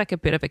seems like a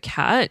bit of a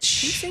catch.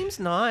 He seems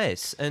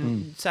nice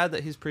and sad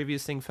that his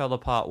previous thing fell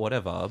apart,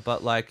 whatever.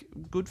 But, like,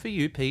 good for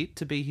you, Pete,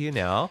 to be here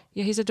now.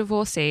 Yeah, he's a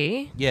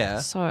divorcee. Yeah.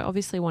 So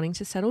obviously wanting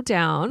to settle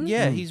down.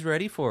 Yeah, he's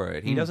ready for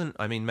it. He doesn't,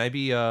 I mean,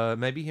 maybe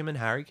him and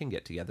Harry can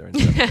get together and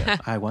stuff like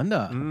that. I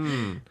wonder.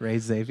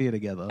 Raise Xavier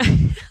together.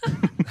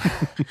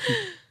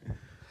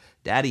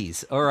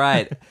 Daddies. All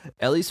right.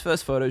 Ellie's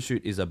first photo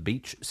shoot is a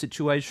beach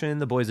situation.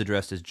 The boys are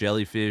dressed as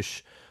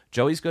jellyfish.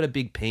 Joey's got a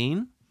big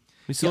peen.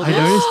 We saw I this.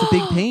 noticed the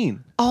big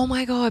peen. Oh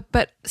my God.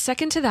 But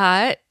second to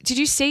that, did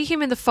you see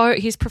him in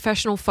his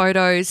professional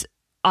photos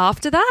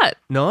after that?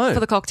 No.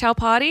 For the cocktail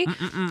party?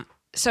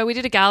 So we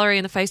did a gallery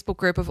in the Facebook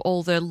group of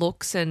all the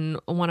looks, and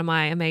one of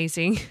my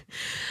amazing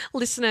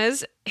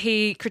listeners,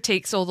 he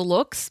critiques all the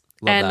looks.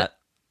 Love and that.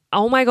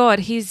 oh my God,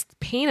 his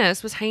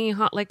penis was hanging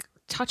hard, like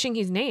touching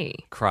his knee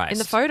Christ. in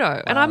the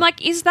photo. And I'm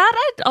like, is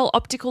that an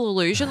optical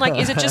illusion? Like,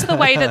 is it just the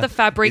way that the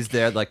fabric... Is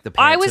there, like, the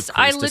I pants have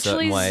I creased a certain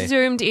literally way?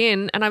 zoomed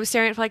in and I was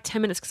staring at it for like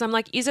 10 minutes because I'm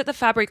like, is it the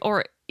fabric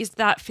or is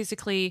that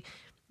physically...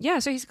 Yeah,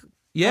 so he's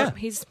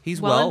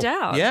he's well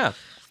endowed. Yeah.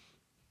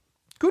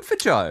 Good for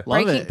Joe.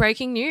 Love it.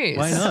 Breaking news.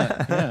 Why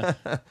not?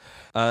 Yeah.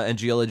 And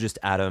geologist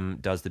Adam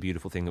does the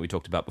beautiful thing that we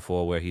talked about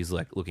before where he's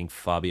like looking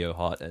Fabio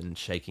hot and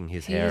shaking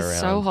his He hair is around.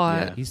 so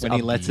hot. Yeah. He's When a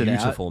he lets it out.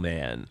 beautiful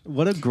man.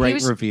 What a great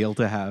was- reveal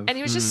to have. And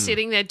he was just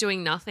sitting there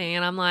doing nothing.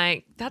 And I'm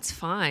like, that's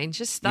fine.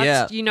 Just,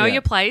 Yeah, you know yeah.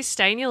 your place.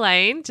 Stay in your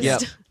lane.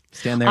 Just Yep.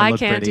 Stand there and eye look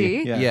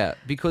pretty. candy. Yeah.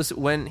 Because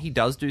when he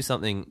does do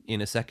something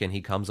in a second, he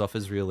comes off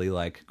as really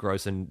like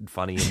gross and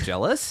funny and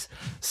jealous.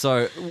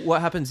 So what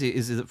happens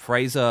is that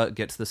Fraser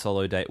gets the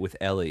solo date with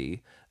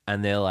Ellie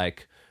and they're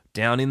like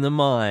down in the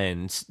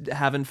mines,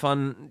 having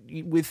fun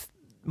with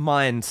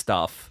mine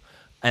stuff.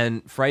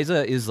 And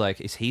Fraser is like,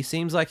 he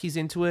seems like he's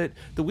into it.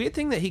 The weird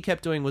thing that he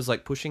kept doing was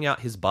like pushing out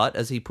his butt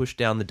as he pushed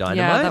down the dynamite.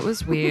 Yeah, that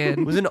was weird.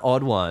 It was an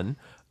odd one.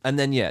 And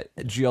then, yeah,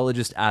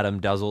 geologist Adam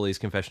does all these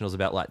confessionals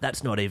about, like,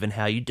 that's not even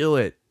how you do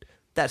it.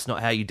 That's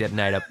not how you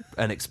detonate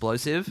an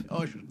explosive.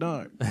 I should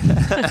know.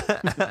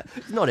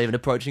 It's not even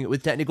approaching it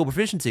with technical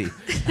proficiency.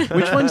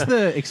 Which one's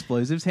the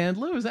explosives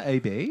handler? Was that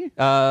AB? It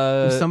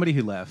was somebody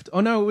who left.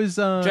 Oh no, it was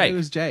Jake. It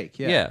was Jake.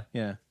 Yeah. Yeah.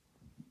 Yeah.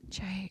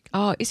 Jake.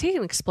 Oh, is he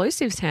an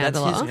explosives That's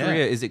handler? his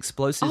career, is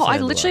explosives Oh, I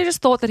handler. literally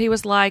just thought that he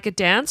was like a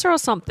dancer or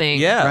something.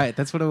 Yeah. Right.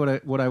 That's what I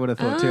would have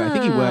thought too. I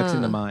think he works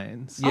in the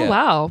mines. Yeah. Oh,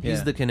 wow. He's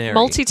Yeah. the canary.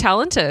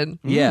 Multi-talented.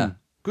 Yeah.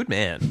 Good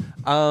man.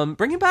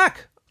 Bring him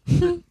back.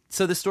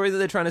 So the story that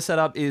they're trying to set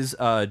up is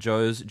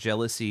Joe's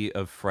jealousy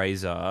of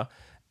Fraser.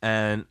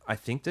 And I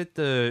think that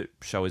the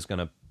show is going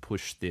to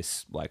push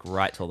this like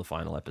right till the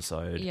final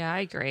episode. Yeah, I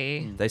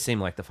agree. They seem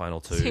like the final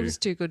two. Seems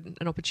too good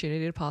an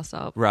opportunity to pass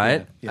up.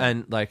 Right? Yeah.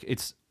 And like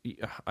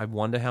I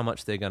wonder how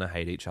much they're going to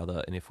hate each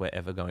other and if we're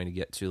ever going to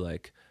get to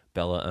like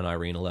Bella and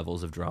Irina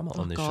levels of drama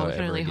on this God, show I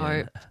can ever only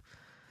again. hope.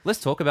 Let's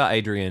talk about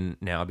Adrian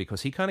now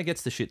because he kind of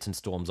gets the shits and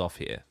storms off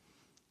here.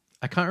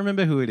 I can't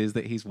remember who it is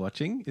that he's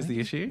watching. Is the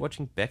issue?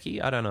 Watching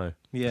Becky? I don't know.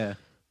 Yeah.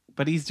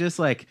 But he's just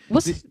like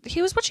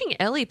He was watching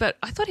Ellie, but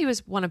I thought he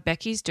was one of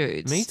Becky's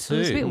dudes. Me It was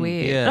a too. bit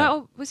weird. Yeah.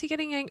 No, was he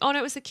getting angry? Oh, no,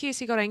 it was the kiss.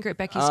 He got angry at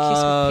Becky's kiss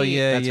Oh, with Pete.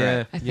 yeah, That's yeah,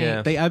 right. I think.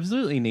 yeah. they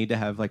absolutely need to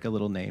have like a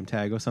little name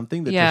tag or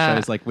something that Yeah.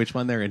 just shows like which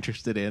one they're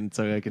interested in,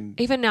 so I can.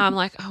 Even now, I'm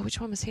like, oh,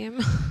 which one was him?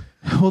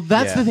 Well,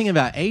 that's Yeah. the thing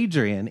about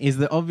Adrian is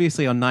that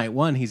obviously on night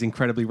one he's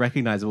incredibly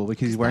recognizable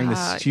because he's wearing the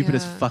that,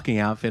 stupidest yeah. fucking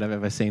outfit I've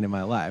ever seen in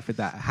my life with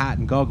that hat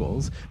and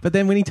goggles. But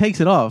then when he takes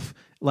it off,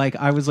 like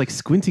I was like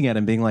squinting at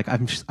him, being like,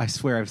 I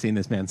swear I've seen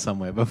this man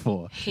somewhere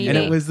before, He and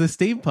it need- was the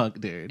steampunk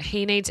dude.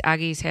 He needs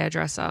Aggie's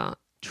hairdresser.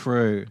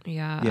 True.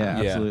 Yeah.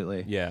 Yeah, Yeah.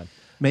 absolutely. Yeah.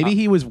 Maybe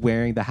he was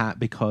wearing the hat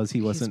because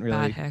he wasn't bad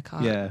really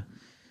haircut. Yeah.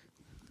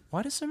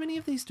 Why do so many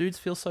of these dudes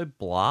feel so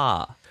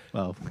blah?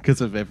 Well,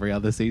 because of every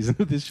other season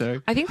of this show.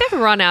 I think they've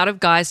run out of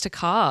guys to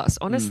cast,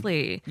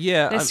 honestly.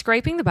 Yeah, They're I'm-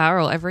 scraping the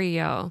barrel every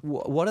year.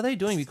 What are they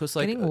doing? Because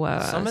like getting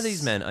worse. some of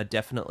these men are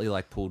definitely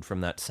like pulled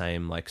from that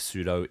same like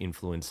pseudo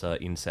influencer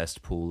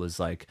incest pool as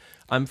like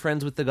I'm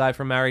friends with the guy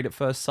from Married at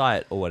First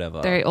Sight or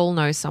whatever. They all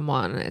know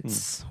someone.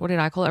 It's, what did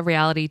I call it? A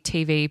reality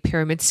TV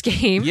pyramid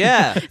scheme.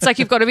 Yeah. It's like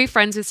you've got to be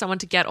friends with someone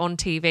to get on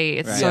TV.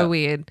 It's Right. so Yeah.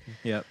 weird.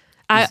 Yep.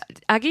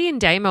 Aggie and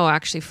Damo are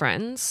actually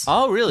friends.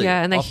 Oh, really?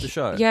 Yeah, and they Off the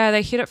show. Yeah,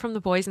 they hid it from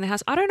the boys in the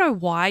house. I don't know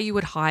why you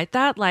would hide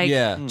that. Like,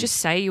 Yeah. just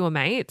say you were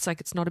mates.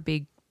 Like, it's not a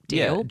big deal.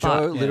 Yeah, but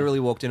Joe literally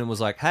walked in and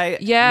was like, "Hey,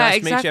 Yeah,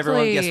 nice to meet you,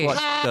 everyone. Guess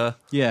exactly. what?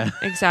 Yeah.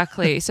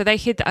 exactly. So they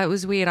hid. It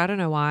was weird. I don't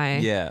know why.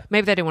 Yeah.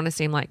 Maybe they didn't want to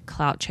seem like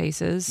clout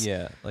chasers.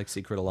 Yeah, like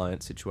secret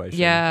alliance situation.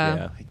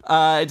 Yeah.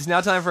 It's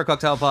now time for a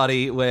cocktail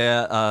party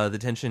where the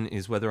tension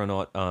is whether or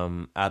not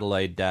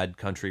Adelaide Dad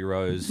Country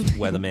Rose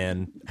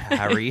weatherman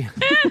Harry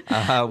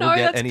will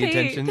get that's any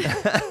Pete.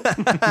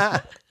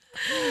 attention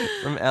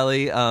from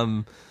Ellie.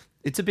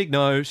 It's a big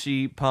no.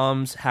 She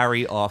palms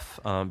Harry off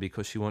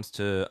because she wants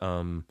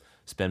to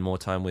spend more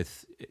time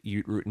with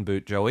Ute Root and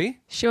Boot Joey.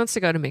 She wants to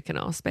go to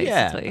Mykonos,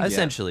 basically. Yeah,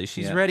 essentially,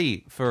 she's Yeah.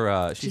 ready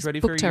for She's ready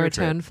for booked a her Euro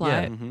trip. return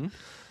flight. Yeah.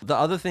 The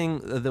other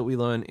thing that we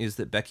learn is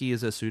that Becky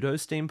is a pseudo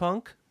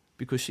steampunk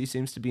because she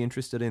seems to be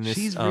interested in this.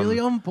 She's really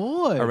on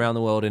board. Around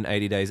the World in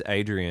 80 Days.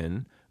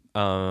 Adrian,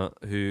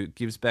 who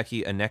gives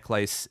Becky a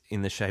necklace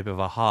in the shape of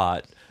a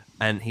heart,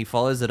 and he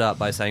follows it up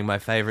by saying my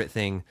favorite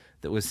thing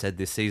that was said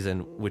this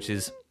season, which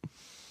is,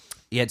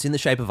 yeah, it's in the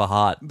shape of a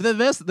heart. But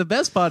the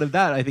best part of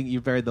that, I think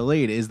you've buried the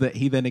lead, is that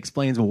he then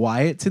explains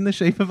why it's in the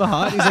shape of a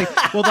heart. He's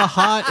like, well, the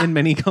heart in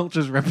many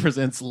cultures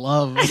represents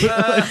love.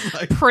 It's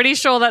like, Pretty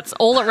sure that's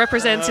all it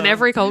represents in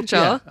every culture.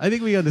 yeah, I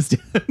think we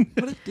understand.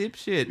 What a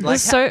dipshit. It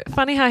was so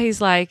funny how he's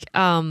like,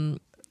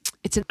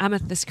 it's an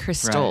amethyst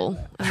crystal.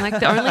 Right. I'm like,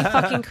 the only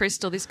fucking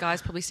crystal this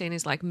guy's probably seen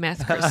is like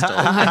meth crystal.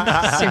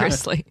 Like,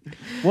 seriously.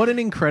 What an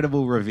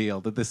incredible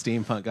reveal that the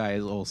steampunk guy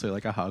is also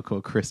like a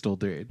hardcore crystal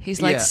dude.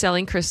 He's like Yeah.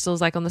 selling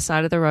crystals like on the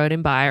side of the road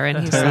in Byron.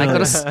 He's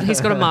like he's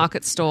got a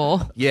market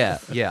store. Yeah,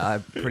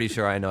 I'm pretty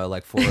sure I know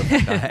like 4 of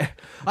that guy.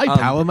 I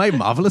power my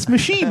marvelous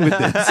machine with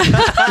this.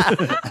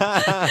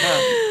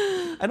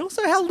 And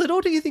also, how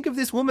little do you think of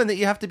this woman that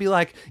you have to be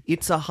like,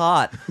 it's a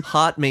heart.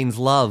 Heart means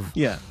love.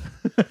 Yeah.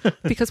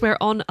 Because we're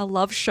on a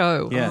love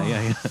show.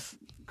 Yeah.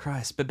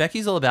 Christ. But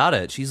Becky's all about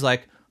it. She's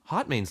like,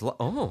 heart means love.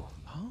 Oh.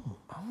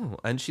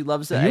 And she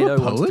loves that Are you a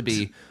Ado wants to poet?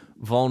 be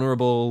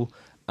vulnerable.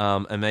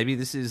 And maybe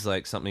this is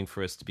like something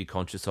for us to be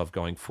conscious of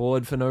going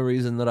forward for no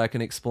reason that I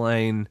can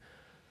explain.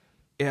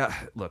 Yeah,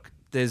 look,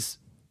 there's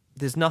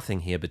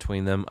nothing here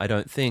between them, I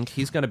don't think.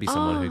 He's going to be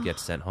someone who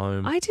gets sent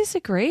home. I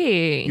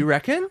disagree. You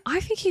reckon? I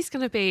think he's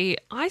going to be.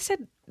 I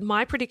said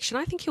my prediction.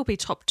 I think he'll be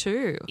top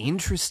 2.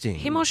 Interesting.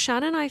 Him or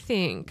Shannon. I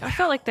think. I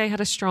felt like they had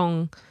a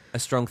strong A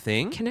strong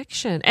thing?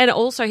 connection, and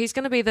also he's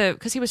going to be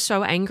because he was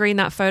so angry in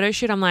that photo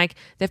shoot. I'm like,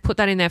 they've put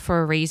that in there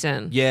for a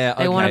reason. Yeah,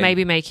 they want to okay.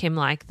 maybe make him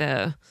like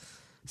the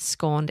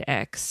scorned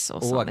ex or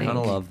Oh, I something. kind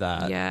of love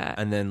that. Yeah.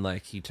 And then,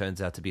 like, he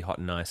turns out to be hot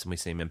and nice, and we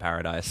see him in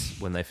paradise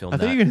when they film I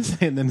that. thought you were going to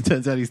say, and then it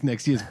turns out he's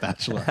next year's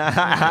Bachelor.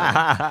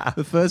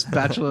 The first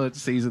Bachelor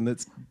season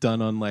that's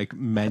done on like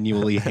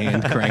manually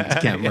hand cranked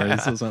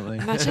cameras or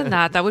something. Imagine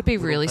that. That would be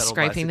really pedal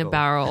scraping the bicycle.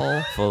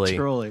 barrel. Fully.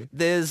 Truly.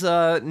 There's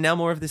now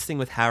more of this thing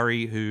with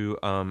Harry, who,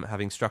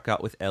 having struck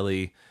out with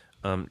Ellie,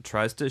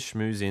 tries to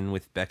schmooze in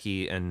with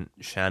Becky and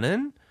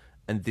Shannon.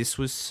 And this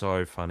was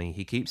so funny.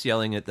 He keeps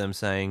yelling at them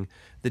saying,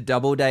 the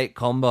double date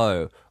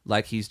combo.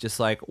 Like he's just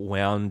like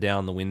wound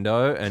down the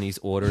window and he's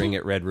ordering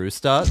at Red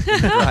Rooster to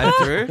drive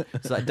through.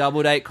 It's like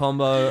double date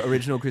combo,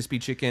 original crispy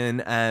chicken,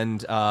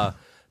 and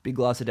big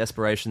glass of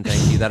desperation.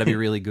 Thank you. That'd be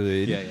really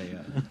good. Yeah.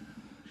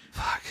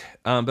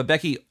 But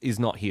Becky is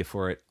not here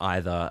for it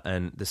either.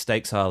 And the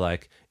stakes are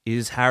like,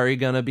 is Harry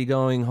going to be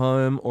going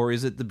home, or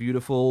is it the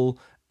beautiful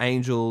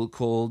angel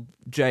called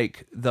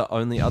Jake, the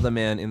only other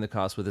man in the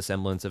cast with a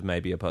semblance of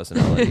maybe a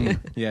personality?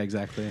 Yeah,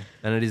 exactly.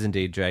 And it is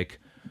indeed Jake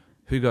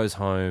who goes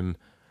home.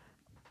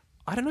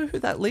 I don't know who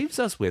that leaves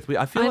us with.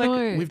 I feel I like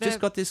know, we've just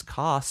got this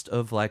cast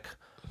of like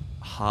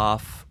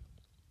half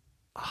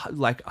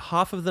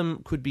of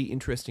them could be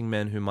interesting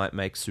men who might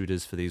make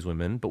suitors for these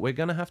women, but we're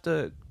going to have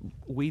to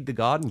weed the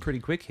garden pretty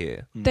quick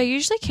here. They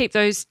usually keep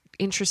those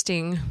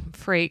interesting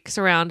freaks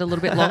around a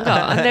little bit longer,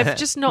 and they've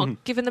just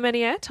not given them any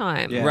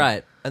airtime. Yeah.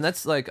 Right. And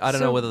that's like, I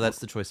don't know So- whether that's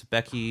the choice of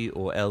Becky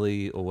or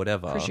Ellie or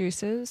whatever.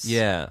 Producers.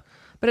 Yeah.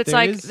 But it's There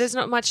like is- there's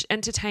not much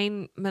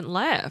entertainment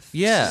left.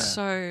 Yeah.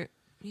 So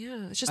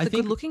yeah, it's just I the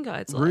think good looking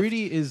guys left.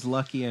 Rudy is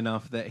lucky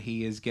enough that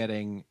he is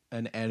getting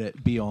an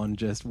edit beyond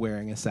just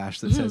wearing a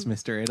sash that says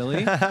Mr.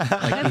 Italy. Like, he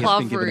has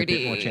love been given a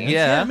bit more Rudy. chance.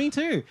 Yeah. Me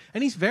too.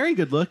 And he's very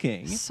good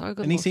looking. So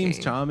good And he seems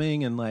looking.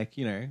 charming and like,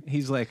 you know,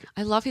 he's like,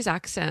 I love his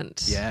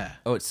accent. yeah.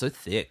 Oh, it's so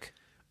thick.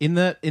 In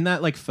that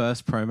like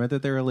first promo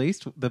that they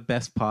released, the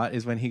best part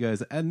is when he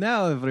goes, and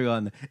now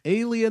everyone,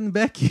 Alien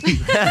Becky.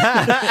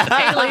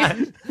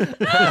 Alien.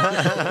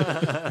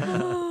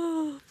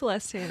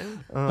 Bless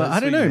him. But I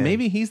don't know,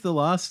 maybe he's the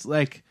last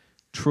like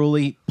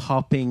truly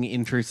popping,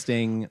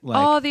 interesting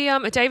like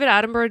The David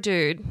Attenborough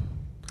dude.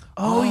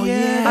 Oh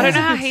yeah. I don't That's know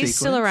a how good he's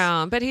still sequence.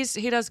 around, but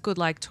he does good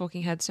like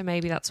talking head, so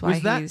maybe that's why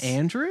Was that he's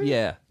Andrew?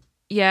 Yeah.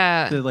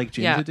 yeah The like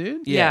ginger yeah.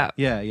 dude? Yeah.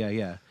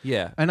 Yeah.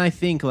 Yeah. And I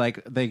think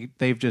like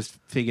they've just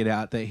figured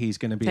out that he's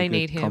going to be They a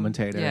need good him.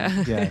 commentator.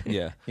 Yeah. Yeah.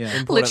 Yeah. Yeah.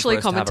 Important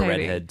Literally for us to have a commentating.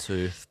 redhead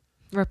too.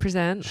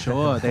 Represent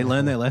Sure, they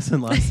learned their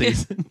lesson last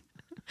season.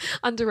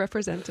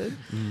 underrepresented.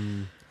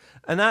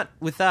 And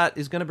with that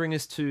is going to bring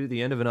us to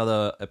the end of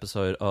another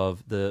episode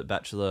of the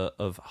Bachelor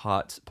of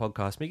Hearts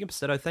podcast. Megan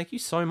Pistetto, thank you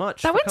so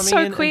much That for went coming so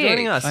in quick. and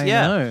joining us. I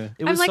yeah, know.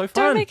 it was I'm like, so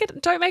fun.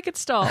 don't make it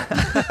stop.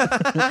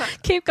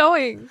 Keep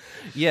going.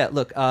 Yeah,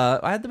 look,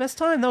 I had the best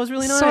time. That was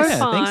really nice. So Yeah,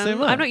 fun. thanks so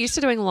much. I'm not used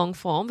to doing long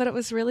form, but it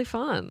was really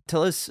fun.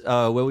 Tell us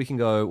where we can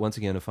go once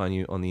again to find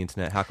you on the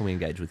internet. How can we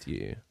engage with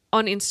you?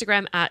 On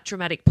Instagram at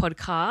Dramatic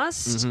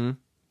Podcast. Mm-hmm.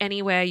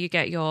 Anywhere you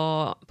get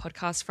your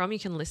podcast from, you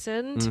can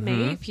listen to Mm-hmm.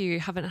 me if you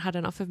haven't had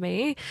enough of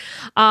me.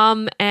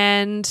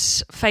 And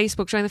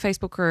Facebook, join the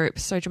Facebook group,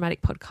 So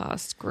Dramatic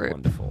Podcast group.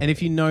 Wonderful. And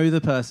if you know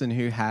the person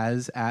who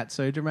has at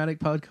So Dramatic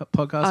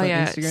podcast on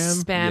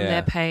Instagram, spam Yeah.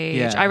 their page.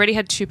 Yeah. I already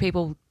had 2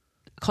 people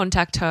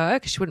contact her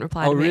because she wouldn't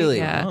reply Oh, to me. really?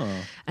 Yeah. Oh.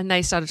 And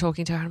they started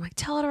talking to her. And I'm like,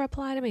 tell her to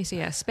reply to me. So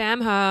yeah,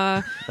 spam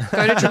her.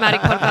 Go to Dramatic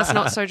Podcast,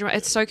 not So Dramatic.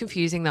 It's so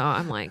confusing though.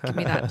 I'm like, give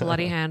me that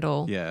bloody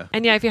handle. Yeah.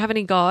 And yeah, if you have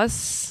any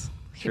goss,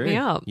 hit me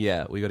True. up.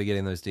 Yeah, we got to get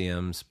in those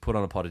DMs, put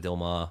on a pot of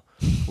Dilmar.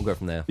 We'll go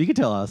from there. you could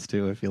tell us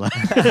too if you like.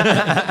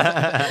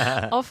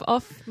 Off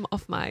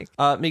mic.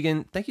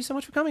 Megan, thank you so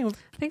much for coming.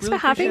 Thanks Really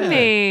for having appreciate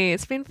it. me.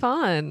 It's been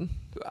fun.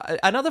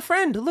 Another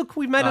friend. Look,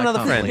 we've made I another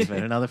can't friend. believe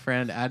it. Another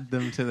friend. Add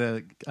them to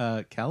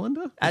the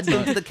calendar. Add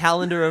them to the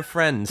calendar of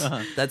friends.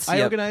 That's I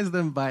yep. organize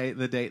them by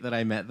the date that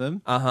I met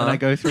them, Uh-huh. and I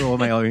go through all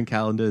my own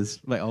calendars,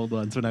 my old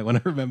ones, when I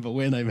want to remember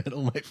when I met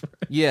all my friends.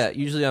 Yeah,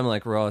 usually I'm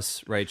like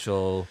Ross,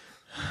 Rachel,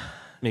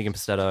 Megan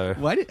Pistetto.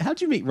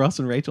 How'd you meet Ross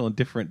and Rachel on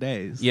different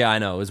days? Yeah, I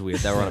know, it was weird.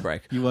 They were on a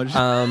break. You watched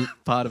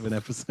part of an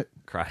episode.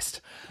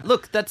 Christ.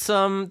 Look, that's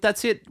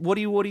it. What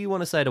do you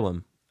want to say to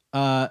them?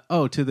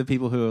 To the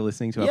people who are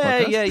listening to our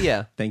podcast.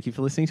 Yeah. Thank you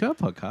for listening to our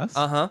podcast.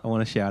 Uh-huh. I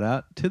want to shout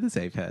out to the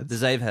Zave Heads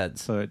The Zave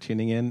Heads. for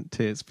tuning in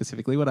to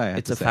specifically what I had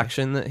It's to a say.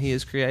 faction that he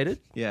has created.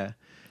 Yeah.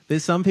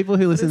 There's some people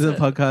who listen to the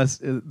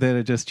podcast that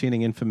are just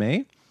tuning in for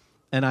me.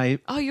 And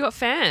Oh, you got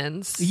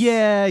fans?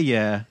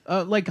 yeah.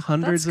 Like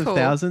hundreds That's of cool.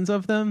 thousands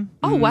of them.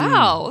 Oh,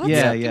 wow.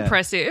 That's Yeah.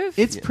 impressive.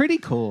 It's pretty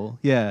cool.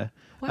 Yeah.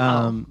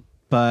 Wow.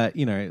 But,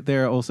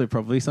 there are also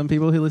probably some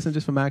people who listen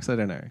just for Max. I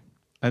don't know.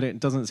 It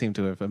doesn't seem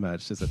to have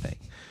emerged as a thing.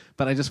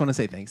 But I just want to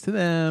say thanks to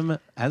them,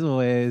 as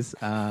always.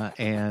 We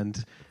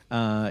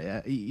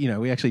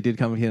actually did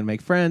come here and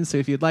make friends. So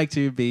if you'd like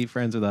to be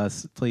friends with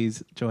us,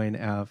 please join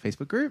our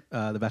Facebook group,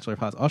 the Bachelor of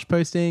Hearts Osh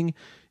posting.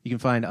 You can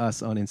find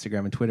us on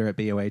Instagram and Twitter at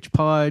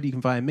BOHpod. You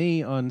can find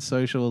me on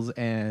socials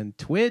and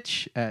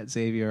Twitch at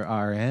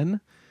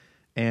XavierRN.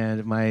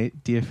 And my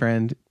dear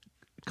friend,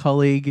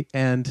 colleague,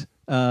 and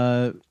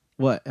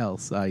what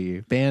else are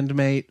you?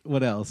 Bandmate?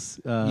 What else?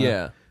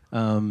 PA.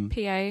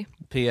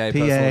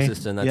 Personal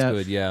assistant. That's yeah.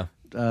 good, yeah.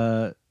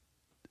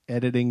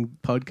 Editing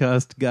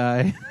podcast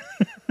guy.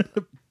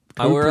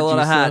 I wear a lot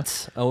of Co-producer.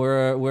 hats. I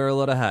wear a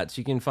lot of hats.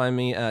 You can find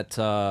me at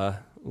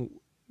Warrell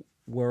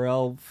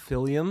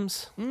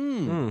Filliams.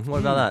 What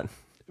about that?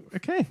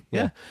 Okay.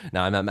 Yeah.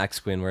 No, I'm at Max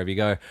Quinn, wherever you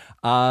go.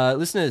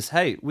 Listeners,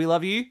 hey, we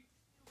love you.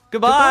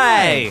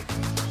 Goodbye.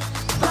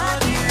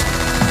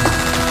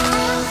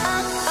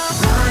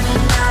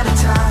 Running out of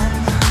time,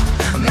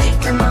 make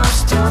the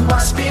most of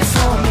what's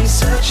before me,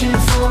 searching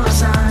for a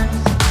sign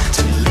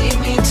to lead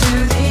me to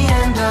the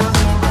end of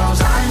the road.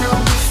 I know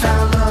we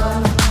found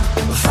love,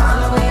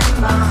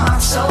 following my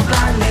heart so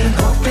blindly,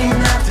 hoping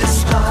that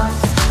this path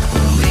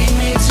will lead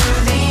me to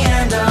the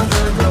end of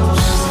the road.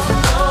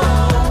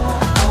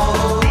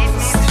 Lead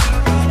me to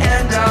the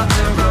end of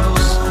the road.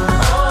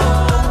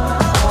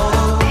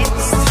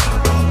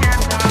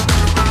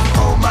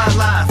 All my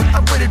life,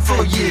 I've waited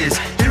for years,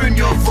 hearing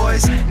your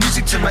voice,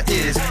 music to my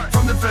ears.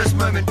 From the first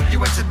moment you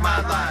entered my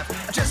life,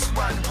 I just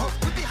wanted hope.